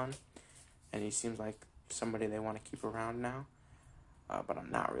last one, and he seems like somebody they want to keep around now, but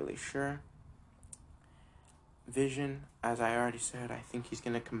I'm not really sure. Vision, as I already said, I think he's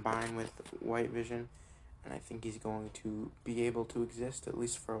going to combine with White Vision, and I think he's going to be able to exist at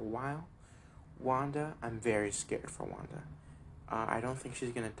least for a while. Wanda, I'm very scared for Wanda. I don't think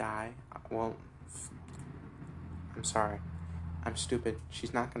she's going to die. Well, I'm sorry. I'm stupid.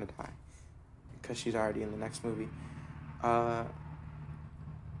 She's not going to die because she's already in the next movie.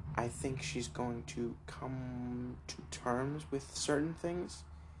 I think she's going to come to terms with certain things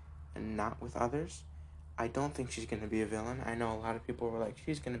and not with others. I don't think she's going to be a villain. I know a lot of people were like,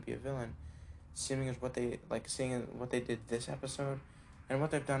 she's going to be a villain. Seeing as seeing what they did this episode and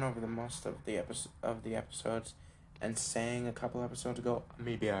what they've done over the most of the episodes, and saying a couple episodes ago,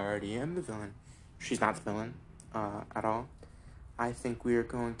 maybe I already am the villain. She's not the villain at all. I think we are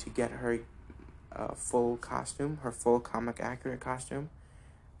going to get her full costume, her full comic accurate costume.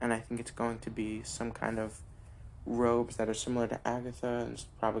 And I think it's going to be some kind of robes that are similar to Agatha, and it's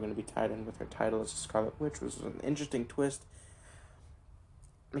probably going to be tied in with her title as a Scarlet Witch, which was an interesting twist,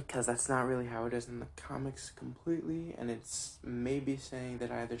 because that's not really how it is in the comics completely, and it's maybe saying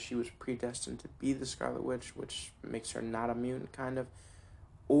that either she was predestined to be the Scarlet Witch, which makes her not a mutant, kind of,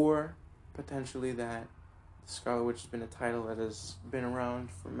 or potentially that the Scarlet Witch has been a title that has been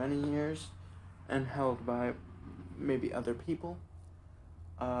around for many years and held by maybe other people.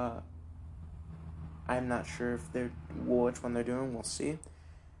 I'm not sure which one they're doing. We'll see.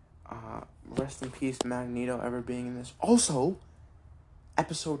 Rest in peace, Magneto ever being in this. Also,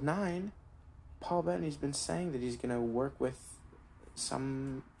 episode 9, Paul Bettany's been saying that he's gonna work with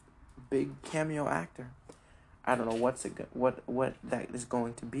some big cameo actor. I don't know what that is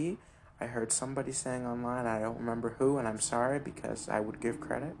going to be. I heard somebody saying online. I don't remember who, and I'm sorry because I would give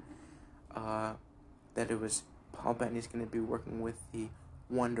credit. that it was Paul Bettany's going to be working with the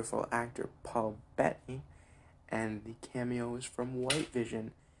wonderful actor Paul Bettany, and the cameo is from White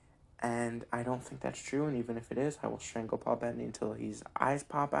Vision. And I don't think that's true, and even if it is, I will strangle Paul Bettany until his eyes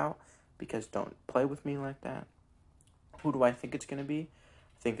pop out, because don't play with me like that. Who do I think it's going to be?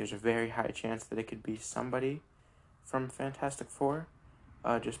 I think there's a very high chance that it could be somebody from Fantastic Four,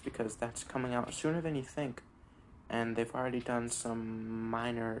 just because that's coming out sooner than you think, and they've already done some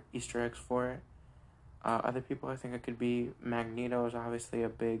minor Easter eggs for it. Other people, I think it could be Magneto is obviously a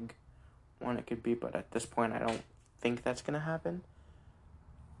big one it could be, but at this point I don't think that's going to happen.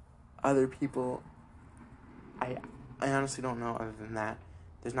 Other people, I honestly don't know other than that.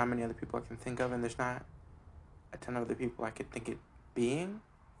 There's not many other people I can think of, and there's not a ton of other people I could think it being.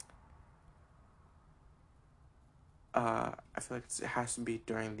 I feel like it has to be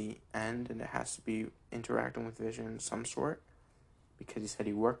during the end, and it has to be interacting with Vision in some sort, because he said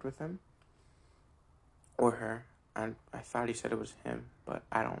he worked with him. Or her. I thought he said it was him, but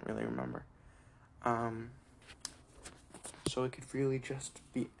I don't really remember. So it could really just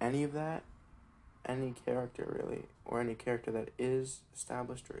be any of that, any character really, or any character that is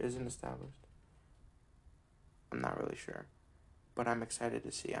established or isn't established. I'm not really sure, but I'm excited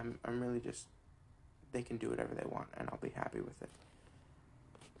to see. I'm really just, they can do whatever they want, and I'll be happy with it.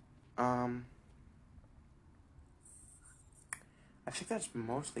 I think that's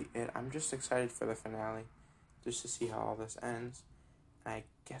mostly it. I'm just excited for the finale, just to see how all this ends. And I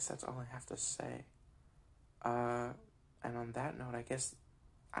guess that's all I have to say. And on that note, I guess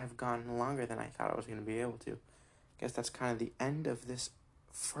I've gone longer than I thought I was going to be able to. I guess that's kind of the end of this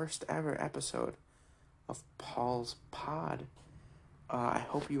first ever episode of Paul's Pod. I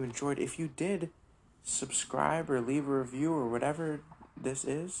hope you enjoyed. If you did, subscribe or leave a review or whatever this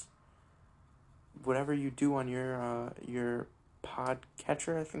is. Whatever you do on your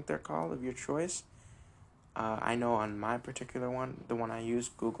podcatcher, I think they're called, of your choice. I know on my particular one, the one I use,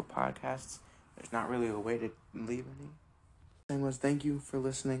 Google Podcasts, there's not really a way to leave any. Thing was, thank you for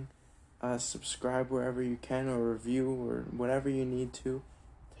listening. Subscribe wherever you can, or review, or whatever you need to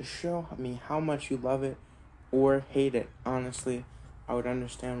show me how much you love it or hate it. Honestly, I would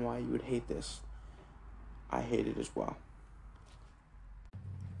understand why you would hate this. I hate it as well.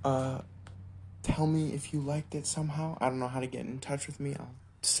 Tell me if you liked it somehow. I don't know how to get in touch with me. I'll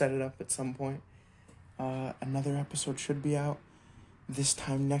set it up at some point. Another episode should be out this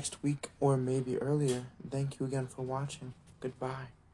time next week, or maybe earlier. Thank you again for watching. Goodbye.